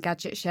glasses on the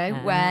Gadget Show,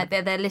 where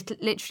they're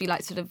literally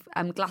like sort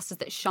of glasses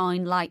that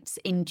shine lights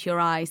into your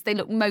eyes. They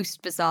look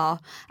most bizarre,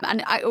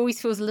 and it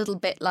always feels a little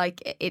bit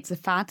like it's a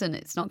fad and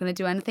it's not going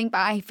to do anything. But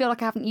I feel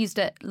like I haven't used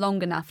it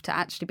long enough to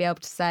actually be able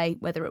to say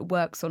whether it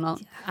works or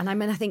not. And I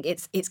mean, I think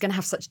it's going to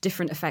have such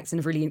different effects in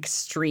a really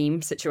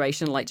extreme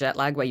situation like jet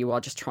lag, where you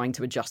are just trying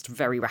to adjust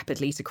very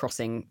rapidly to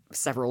crossing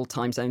several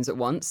time zones at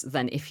once,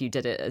 than if you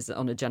did it as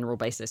on a general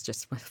basis,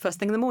 just first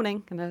thing in the morning,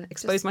 going to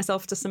expose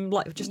myself to some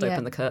light. Just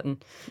open the curtain.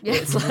 Yeah.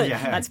 It's like,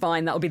 that's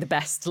fine. That'll be the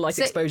best light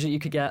exposure you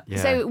could get.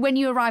 Yeah. So when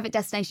you arrive at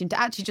destination, to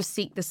actually just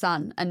seek the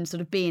sun and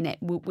sort of be in it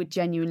would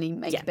genuinely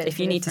make a bit of a difference. If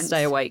you need to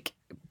stay awake,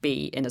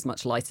 be in as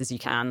much light as you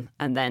can.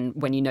 And then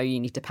when you know you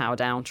need to power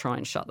down, try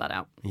and shut that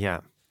out. Yeah.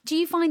 Do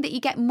you find that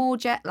you get more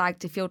jet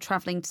lagged if you're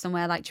travelling to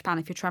somewhere like Japan,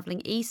 if you're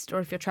travelling east or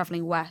if you're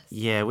travelling west?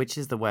 Yeah, which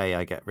is the way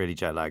I get really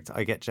jet lagged.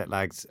 I get jet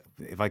lagged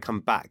if I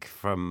come back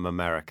from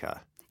America.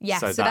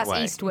 Yes, so that's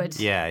eastward.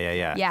 Yeah.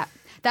 Yeah.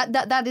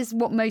 That is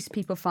what most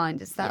people find.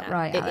 Is that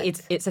right,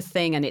 Alex? It's a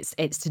thing, and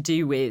it's to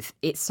do with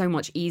it's so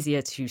much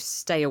easier to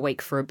stay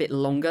awake for a bit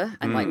longer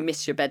and like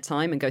miss your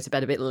bedtime and go to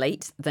bed a bit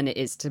late than it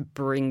is to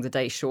bring the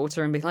day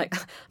shorter and be like,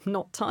 I'm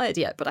not tired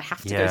yet, but I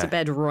have to go to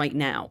bed right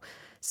now.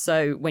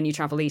 So when you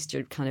travel east,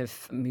 you're kind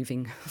of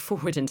moving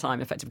forward in time,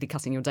 effectively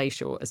cutting your day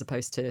short, as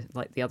opposed to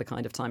like the other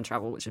kind of time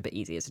travel, which is a bit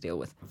easier to deal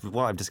with.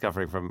 What I'm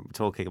discovering from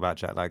talking about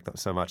jet lag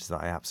so much is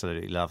that I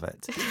absolutely love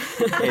it.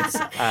 It's,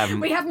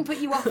 we haven't put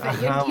you off it.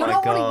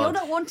 You're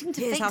not wanting to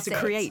Here's fix how to it.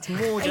 create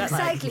more jet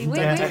lag. Exactly.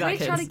 We're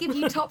trying to give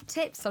you top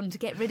tips on to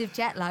get rid of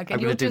jet lag.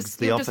 And I'm going to do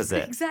the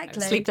opposite.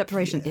 Exactly. Sleep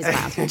deprivation is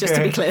bad, just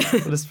to be clear. I'm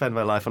going to spend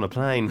my life on a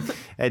plane.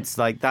 It's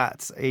like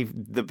that.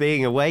 The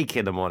being awake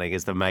in the morning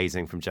is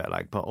amazing from jet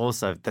lag, but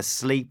also the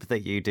sleep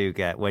that you do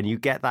get when you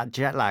get that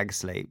jet lag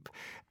sleep,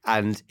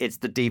 and it's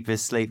the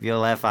deepest sleep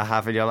you'll ever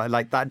have in your life.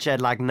 Like that jet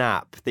lag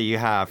nap that you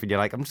have, and you're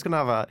like, I'm just going to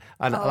have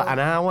an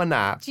hour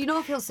nap. Do you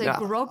not feel so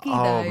groggy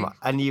though?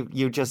 And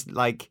you just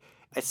like,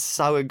 it's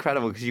so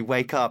incredible because you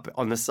wake up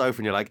on the sofa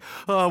and you're like,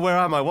 oh, where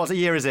am I? What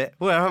year is it?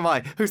 Where am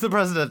I? Who's the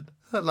president?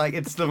 Like,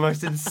 it's the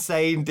most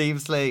insane deep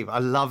sleep. I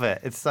love it.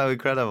 It's so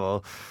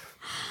incredible.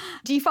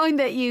 Do you find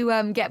that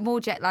you get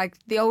more jet lag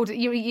the older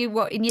you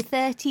what, in your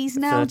 30s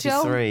now, 33,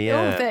 Joel?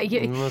 yeah. Oh,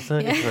 30, Well,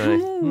 33.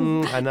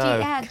 I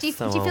know. Do you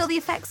feel the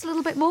effects a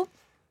little bit more?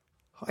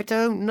 I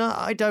don't know.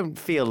 I don't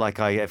feel like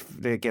I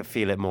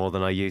feel it more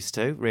than I used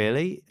to,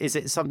 really. Is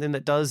it something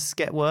that does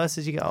get worse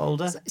as you get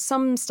older?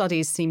 Some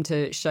studies seem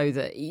to show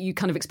that you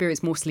kind of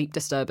experience more sleep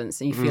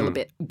disturbance and you feel a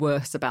bit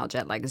worse about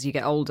jet lag as you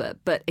get older.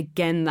 But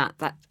again,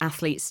 that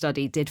athlete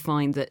study did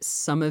find that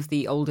some of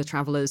the older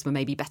travellers were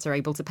maybe better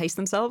able to pace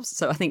themselves.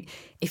 So I think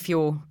if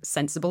you're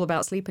sensible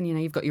about sleep and,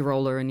 you've got your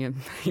roller and your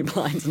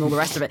blinds and all the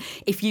rest of it,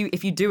 if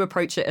you do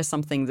approach it as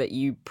something that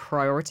you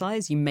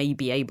prioritise, you may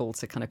be able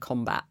to kind of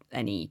combat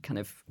any kind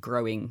of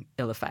growing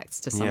ill effects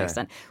to some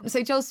extent.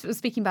 So Joel was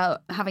speaking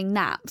about having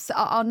naps.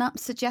 Are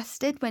naps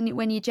suggested when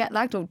you're jet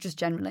lagged, or just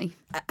generally?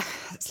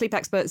 Sleep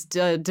experts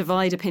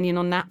divide opinion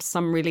on naps.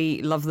 Some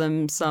really love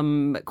them,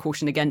 some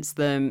caution against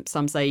them.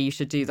 Some say you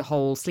should do the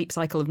whole sleep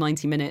cycle of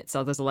 90 minutes.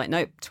 Others are like,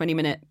 nope,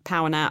 20-minute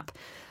power nap.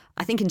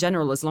 I think in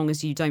general, as long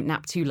as you don't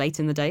nap too late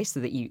in the day so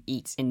that you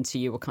eat into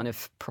your kind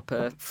of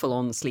proper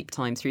full-on sleep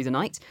time through the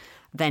night,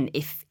 then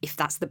if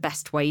that's the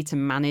best way to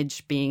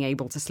manage being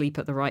able to sleep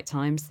at the right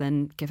times,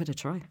 then give it a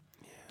try.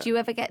 Do you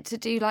ever get to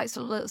do like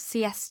sort of little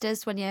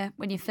siestas when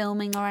you're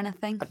filming or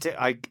anything?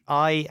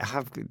 I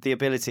have the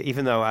ability,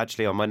 even though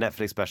actually on my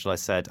Netflix special I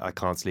said I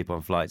can't sleep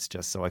on flights,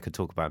 just so I could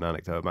talk about an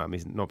anecdote about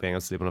me not being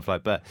able to sleep on a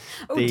flight. But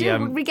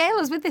regale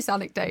us with this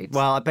anecdote.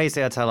 Well,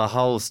 basically I tell a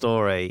whole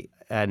story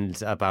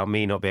and about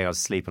me not being able to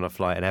sleep on a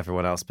flight and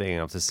everyone else being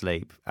able to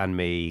sleep, and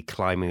me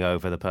climbing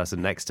over the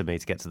person next to me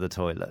to get to the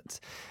toilet.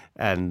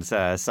 And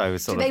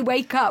do they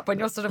wake up when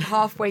you're sort of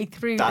halfway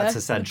through that's the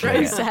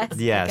essentially process?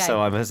 Yeah, okay.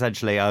 So I'm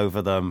essentially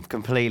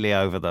completely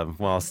over them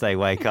whilst they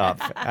wake up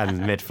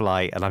and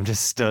mid-flight, and I'm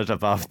just stood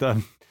above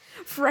them.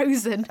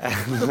 Frozen.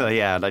 And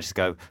I just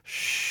go,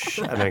 shh,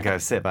 and then go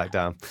sit back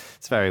down.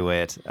 It's very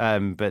weird. I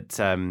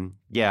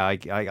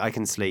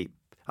can sleep.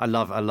 I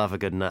love a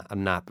good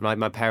nap.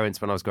 My parents,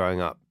 when I was growing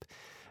up,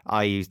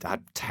 I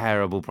had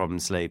terrible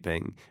problems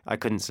sleeping. I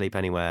couldn't sleep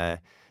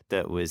anywhere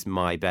that was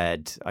my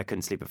bed. I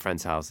couldn't sleep at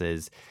friends'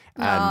 houses.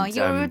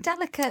 You're a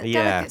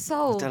delicate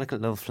soul. A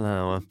delicate little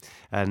flower.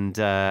 And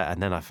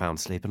then I found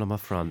sleeping on my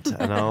front.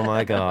 And oh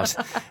my God.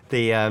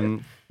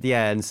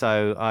 And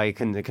so I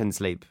couldn't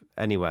sleep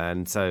anywhere.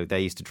 And so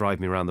they used to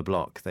drive me around the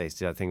block. They used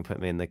to, I think, put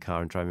me in the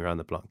car and drive me around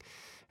the block.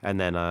 And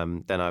then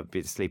I'd be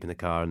asleep in the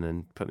car and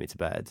then put me to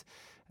bed.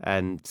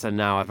 And so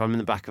now if I'm in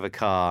the back of a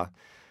car,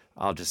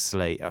 I'll just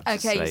sleep.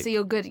 So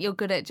you're good. You're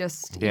good at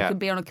just. You can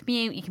be on a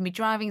commute. You can be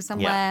driving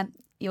somewhere.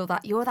 You're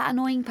that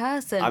annoying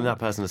person. I'm that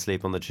person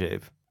asleep on the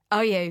tube.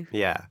 Are you?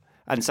 Yeah.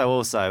 And so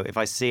also, if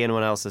I see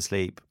anyone else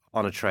asleep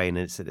on a train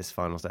and it's at this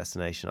final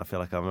destination, I feel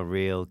like I'm a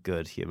real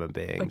good human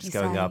being. Just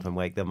going up and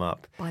wake them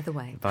up. By the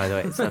way,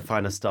 it's the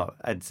final stop.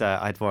 And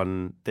I had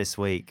one this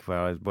week where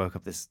I woke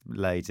up this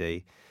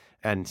lady.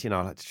 And,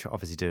 I like to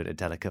obviously do it in a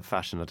delicate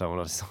fashion. I don't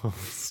want to sort of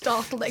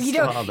startle them. You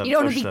don't want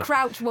to be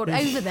crouched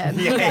over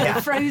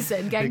them,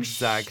 frozen. Going,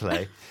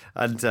 exactly.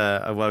 And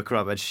I woke her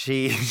up and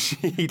she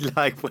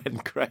like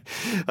went crazy.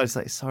 I was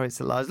like, sorry, it's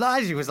the last.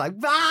 And she was like,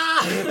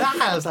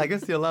 I was like,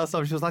 it's your last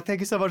time. She was like, thank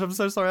you so much. I'm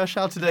so sorry I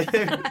shouted at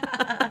you.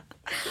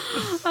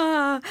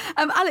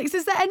 Alex,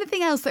 is there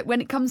anything else that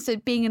when it comes to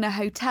being in a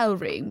hotel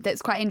room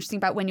that's quite interesting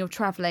about when you're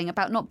travelling,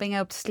 about not being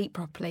able to sleep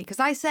properly? Because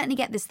I certainly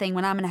get this thing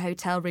when I'm in a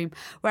hotel room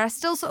where I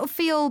still sort of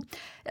feel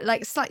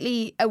like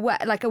slightly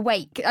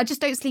awake. I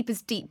just don't sleep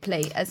as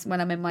deeply as when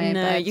I'm in my own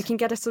bed. No, you can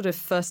get a sort of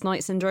first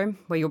night syndrome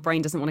where your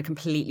brain doesn't want to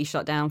completely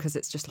shut down because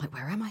it's just like,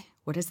 where am I?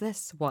 What is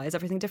this? Why is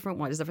everything different?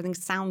 Why does everything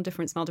sound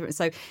different, smell different?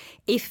 So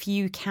if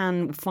you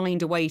can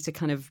find a way to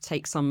kind of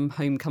take some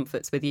home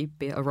comforts with you,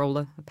 be it a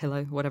roller, a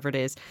pillow, whatever it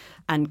is,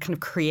 and kind of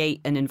create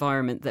an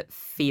environment that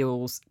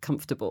feels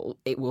comfortable,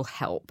 it will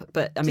help.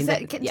 But I mean,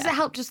 does it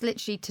help just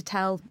literally to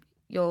tell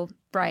your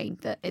brain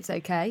that it's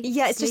okay?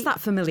 Yeah, it's just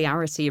that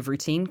familiarity of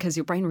routine, because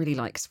your brain really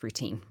likes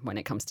routine when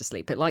it comes to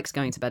sleep. It likes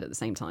going to bed at the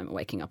same time and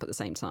waking up at the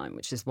same time,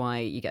 which is why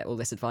you get all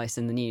this advice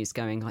in the news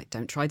going like,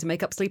 don't try to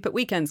make up sleep at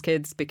weekends,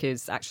 kids,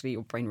 because actually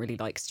your brain really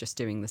likes just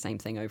doing the same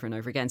thing over and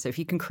over again. So if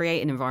you can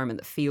create an environment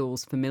that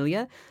feels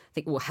familiar, I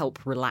think it will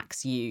help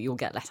relax you. You'll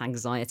get less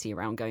anxiety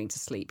around going to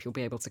sleep. You'll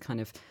be able to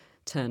kind of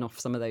turn off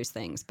some of those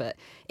things. But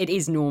it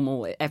is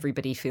normal.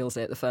 Everybody feels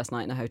it. The first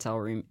night in a hotel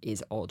room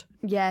is odd.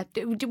 Yeah.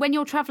 When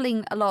you're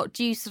travelling a lot,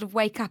 do you sort of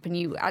wake up and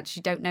you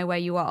actually don't know where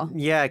you are?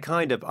 Yeah,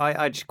 kind of. I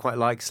actually quite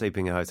like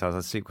sleeping in hotels. I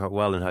sleep quite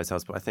well in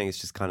hotels, but I think it's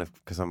just kind of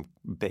because I'm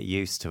a bit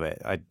used to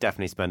it. I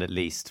definitely spend at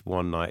least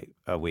one night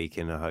a week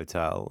in a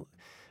hotel.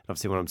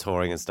 Obviously, when I'm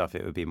touring and stuff,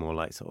 it would be more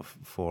like sort of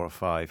 4 or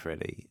 5,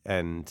 really.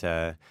 And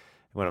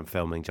when I'm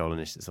filming Joel and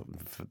Ish, it's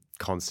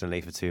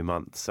constantly for 2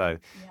 months. So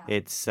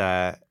it's,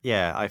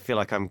 I feel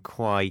like I'm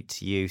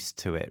quite used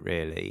to it,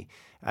 really.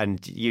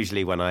 And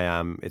usually when I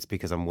am, it's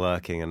because I'm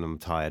working and I'm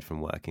tired from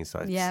working, so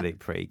I sleep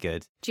pretty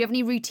good. Do you have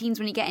any routines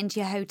when you get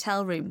into your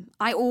hotel room?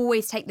 I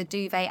always take the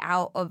duvet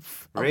out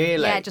of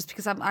really? Yeah, just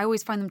because I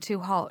always find them too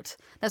hot.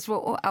 That's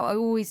what I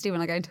always do when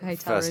I go into a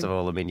hotel room. First of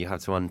all, I mean, you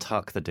have to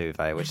untuck the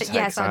duvet, which takes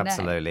yes, I know.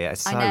 Absolutely.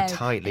 It's so I know.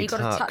 tightly and you've got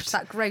tucked. to touch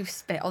that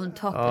gross bit on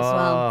top as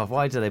well.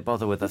 Why do they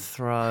bother with the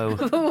throw?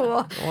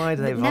 Why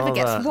do they bother? It never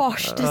gets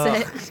washed,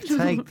 does it?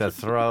 Take the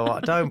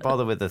throw. Don't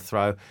bother with the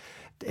throw.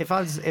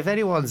 if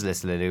anyone's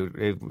listening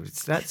who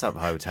sets up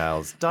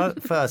hotels,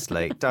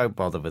 firstly, don't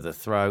bother with the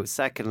throw.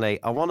 Secondly,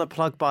 I want to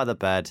plug by the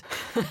bed.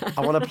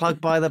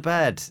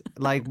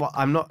 Like, what?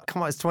 I'm not.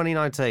 Come on, it's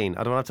 2019.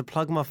 I don't have to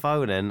plug my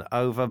phone in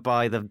over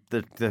by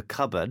the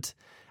cupboard.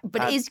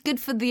 But it is good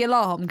for the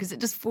alarm because it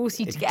just forces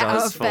you to get out of bed.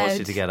 It does force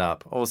you to get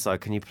up. Also,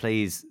 can you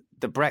please,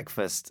 the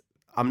breakfast,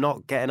 I'm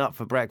not getting up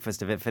for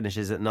breakfast if it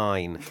finishes at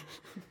 9.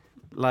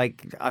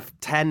 Like,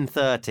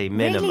 10:30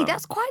 minimum. Really?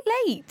 That's quite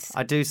late.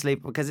 I do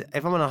sleep, because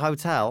if I'm in a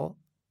hotel,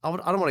 I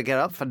don't want to get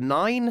up for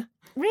 9.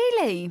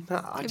 Really?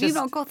 Have you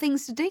not got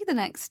things to do the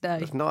next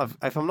day?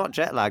 If I'm not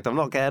jet lagged, I'm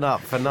not getting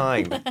up for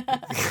 9.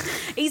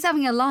 He's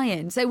having a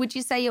lie-in. So would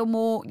you say you're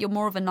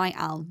more of a night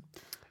owl?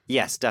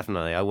 Yes,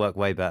 definitely. I work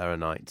way better at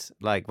night.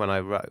 Like when I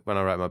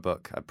wrote my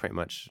book, I pretty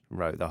much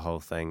wrote the whole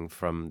thing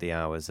from the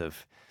hours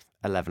of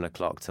 11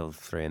 o'clock till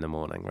 3 in the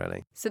morning,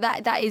 really. So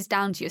that is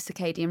down to your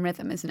circadian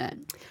rhythm, isn't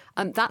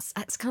it?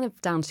 That's kind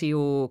of down to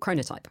your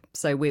chronotype.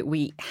 So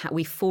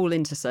we fall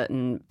into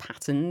certain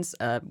patterns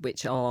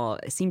which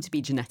seem to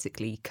be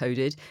genetically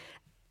coded,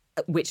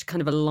 which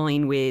kind of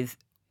align with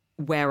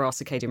where our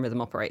circadian rhythm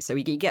operates. So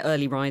you get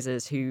early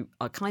risers who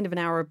are kind of an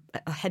hour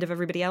ahead of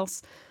everybody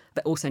else,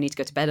 but also need to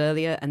go to bed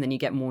earlier. And then you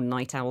get more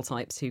night owl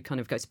types who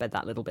kind of go to bed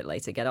that little bit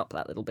later, get up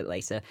that little bit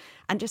later.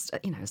 And just,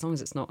 as long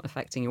as it's not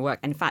affecting your work.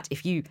 In fact,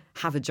 if you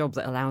have a job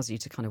that allows you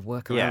to kind of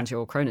work around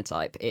your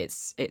chronotype,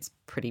 it's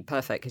pretty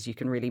perfect because you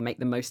can really make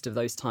the most of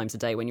those times a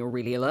day when you're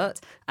really alert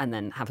and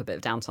then have a bit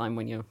of downtime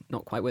when you're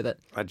not quite with it.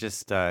 I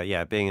just,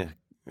 being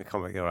a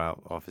comic, you're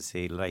out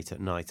obviously late at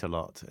night a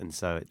lot, and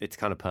so it's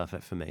kind of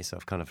perfect for me. So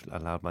I've kind of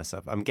allowed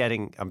myself. I'm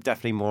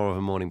definitely more of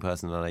a morning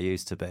person than I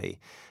used to be.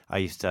 I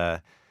used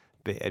to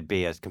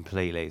be a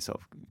completely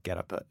sort of get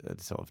up at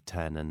sort of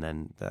 10 and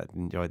then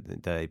enjoy the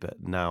day. But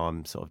now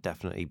I'm sort of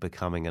definitely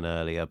becoming an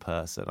earlier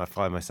person. I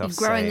find myself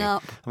growing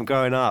up. I'm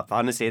growing up.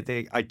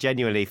 Honestly, I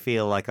genuinely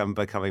feel like I'm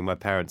becoming my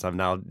parents.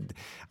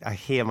 I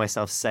hear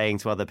myself saying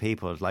to other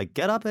people, like,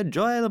 get up,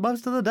 enjoy the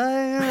most of the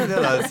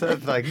day. So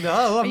it's like,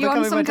 no, I'm becoming my dad. You're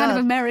on some kind of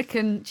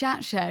American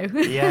chat show.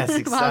 Yes,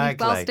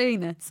 exactly. Whilst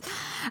doing this.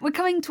 We're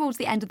coming towards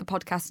the end of the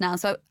podcast now.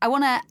 So I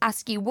want to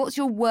ask you, what's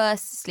your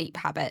worst sleep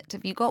habit?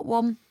 Have you got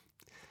one?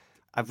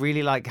 I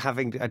really like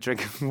having a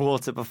drink of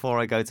water before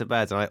I go to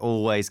bed, and I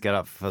always get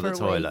up for the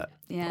toilet.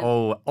 Yeah.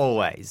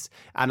 Always.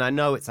 And I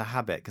know it's a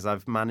habit because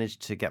I've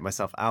managed to get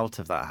myself out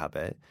of that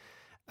habit.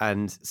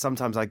 And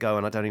sometimes I go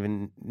and I don't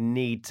even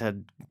need to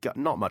go,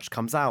 not much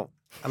comes out.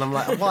 And I'm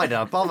like, why did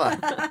I bother?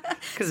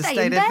 Because I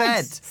stayed in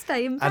bed.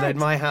 Stay in bed. And in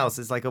my house,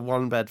 it's like a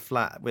 1-bed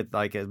flat with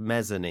like a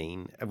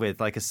mezzanine with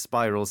like a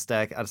spiral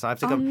staircase. So I have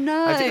to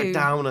go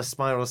down a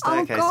spiral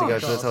staircase to go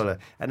to the toilet.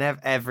 And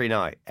every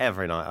night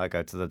I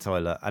go to the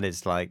toilet, and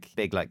it's like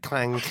big, like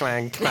clang,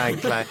 clang, clang,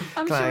 clang.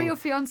 I'm clang. sure your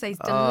fiancé's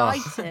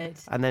delighted.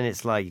 And then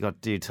it's like, you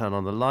got to turn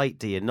on the light,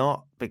 do you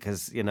not?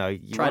 Because, you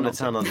want to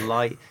turn on the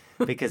light.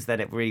 Because then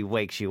it really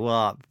wakes you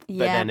up. But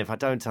then if I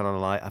don't turn on the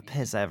light, I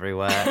piss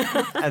everywhere.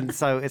 And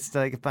so it's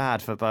like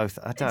bad for both.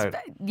 I don't.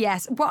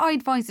 Yes. What I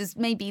advise is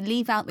maybe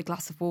leave out the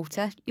glass of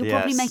water. You'll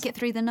probably make it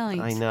through the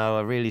night. I know.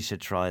 I really should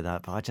try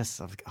that. But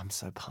I'm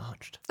so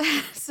parched.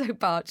 So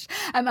parched.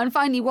 And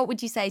finally, what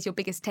would you say is your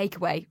biggest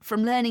takeaway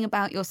from learning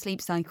about your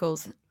sleep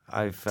cycles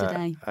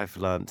today? I've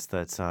learnt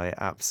that I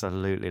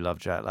absolutely love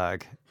jet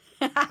lag.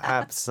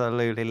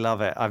 Absolutely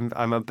love it.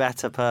 I'm a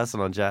better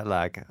person on jet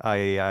lag.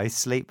 I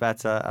sleep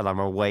better and I'm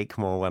awake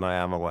more when I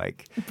am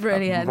awake.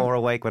 Brilliant. I'm more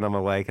awake when I'm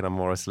awake and I'm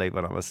more asleep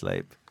when I'm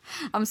asleep.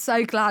 I'm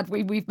so glad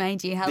we've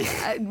made you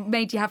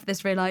have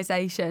this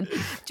realisation.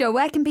 Joel,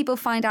 where can people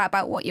find out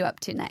about what you're up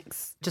to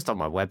next? Just on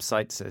my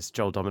website, so it's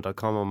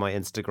joeldommett.com, on my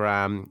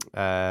Instagram,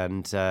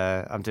 and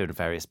I'm doing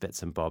various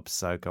bits and bobs,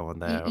 so go on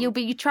there. You'll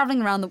be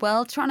travelling around the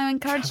world trying to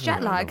encourage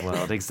jet lag.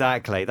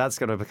 Exactly. That's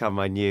going to become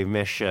my new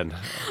mission.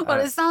 Well,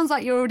 it sounds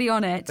like you're already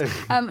on it.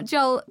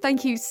 Joel,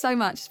 thank you so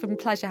much. It's been a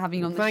pleasure having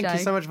you on the show. Thank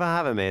you so much for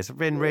having me. It's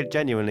been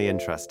genuinely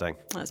interesting.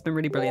 That's been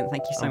really brilliant.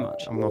 Thank you so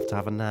much. I'm off to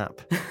have a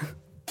nap.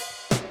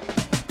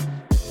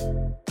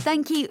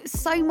 Thank you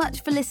so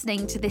much for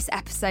listening to this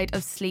episode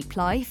of Sleep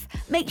Life.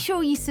 Make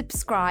sure you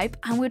subscribe,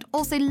 and we'd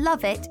also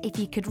love it if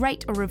you could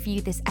rate or review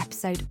this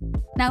episode.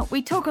 Now,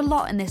 we talk a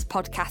lot in this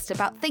podcast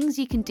about things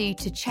you can do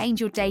to change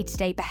your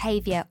day-to-day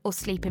behaviour or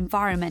sleep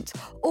environment,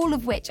 all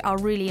of which are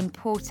really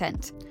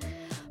important.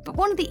 But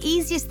one of the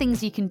easiest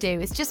things you can do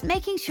is just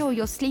making sure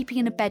you're sleeping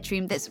in a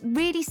bedroom that's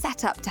really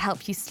set up to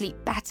help you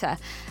sleep better.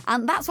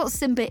 And that's what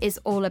Simba is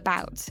all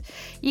about.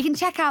 You can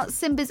check out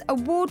Simba's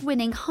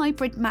award-winning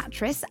hybrid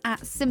mattress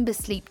at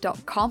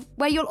simbasleep.com,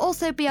 where you'll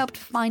also be able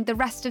to find the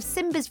rest of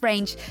Simba's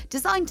range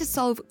designed to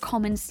solve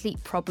common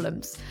sleep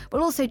problems.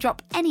 We'll also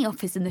drop any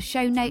offers in the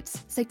show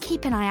notes, so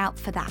keep an eye out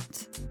for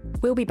that.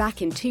 We'll be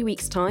back in 2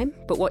 weeks' time,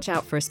 but watch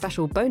out for a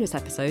special bonus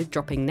episode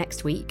dropping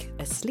next week,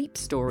 a sleep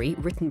story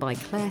written by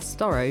Claire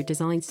Storrow,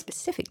 designed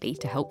specifically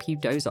to help you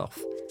doze off.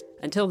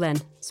 Until then,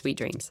 sweet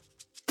dreams.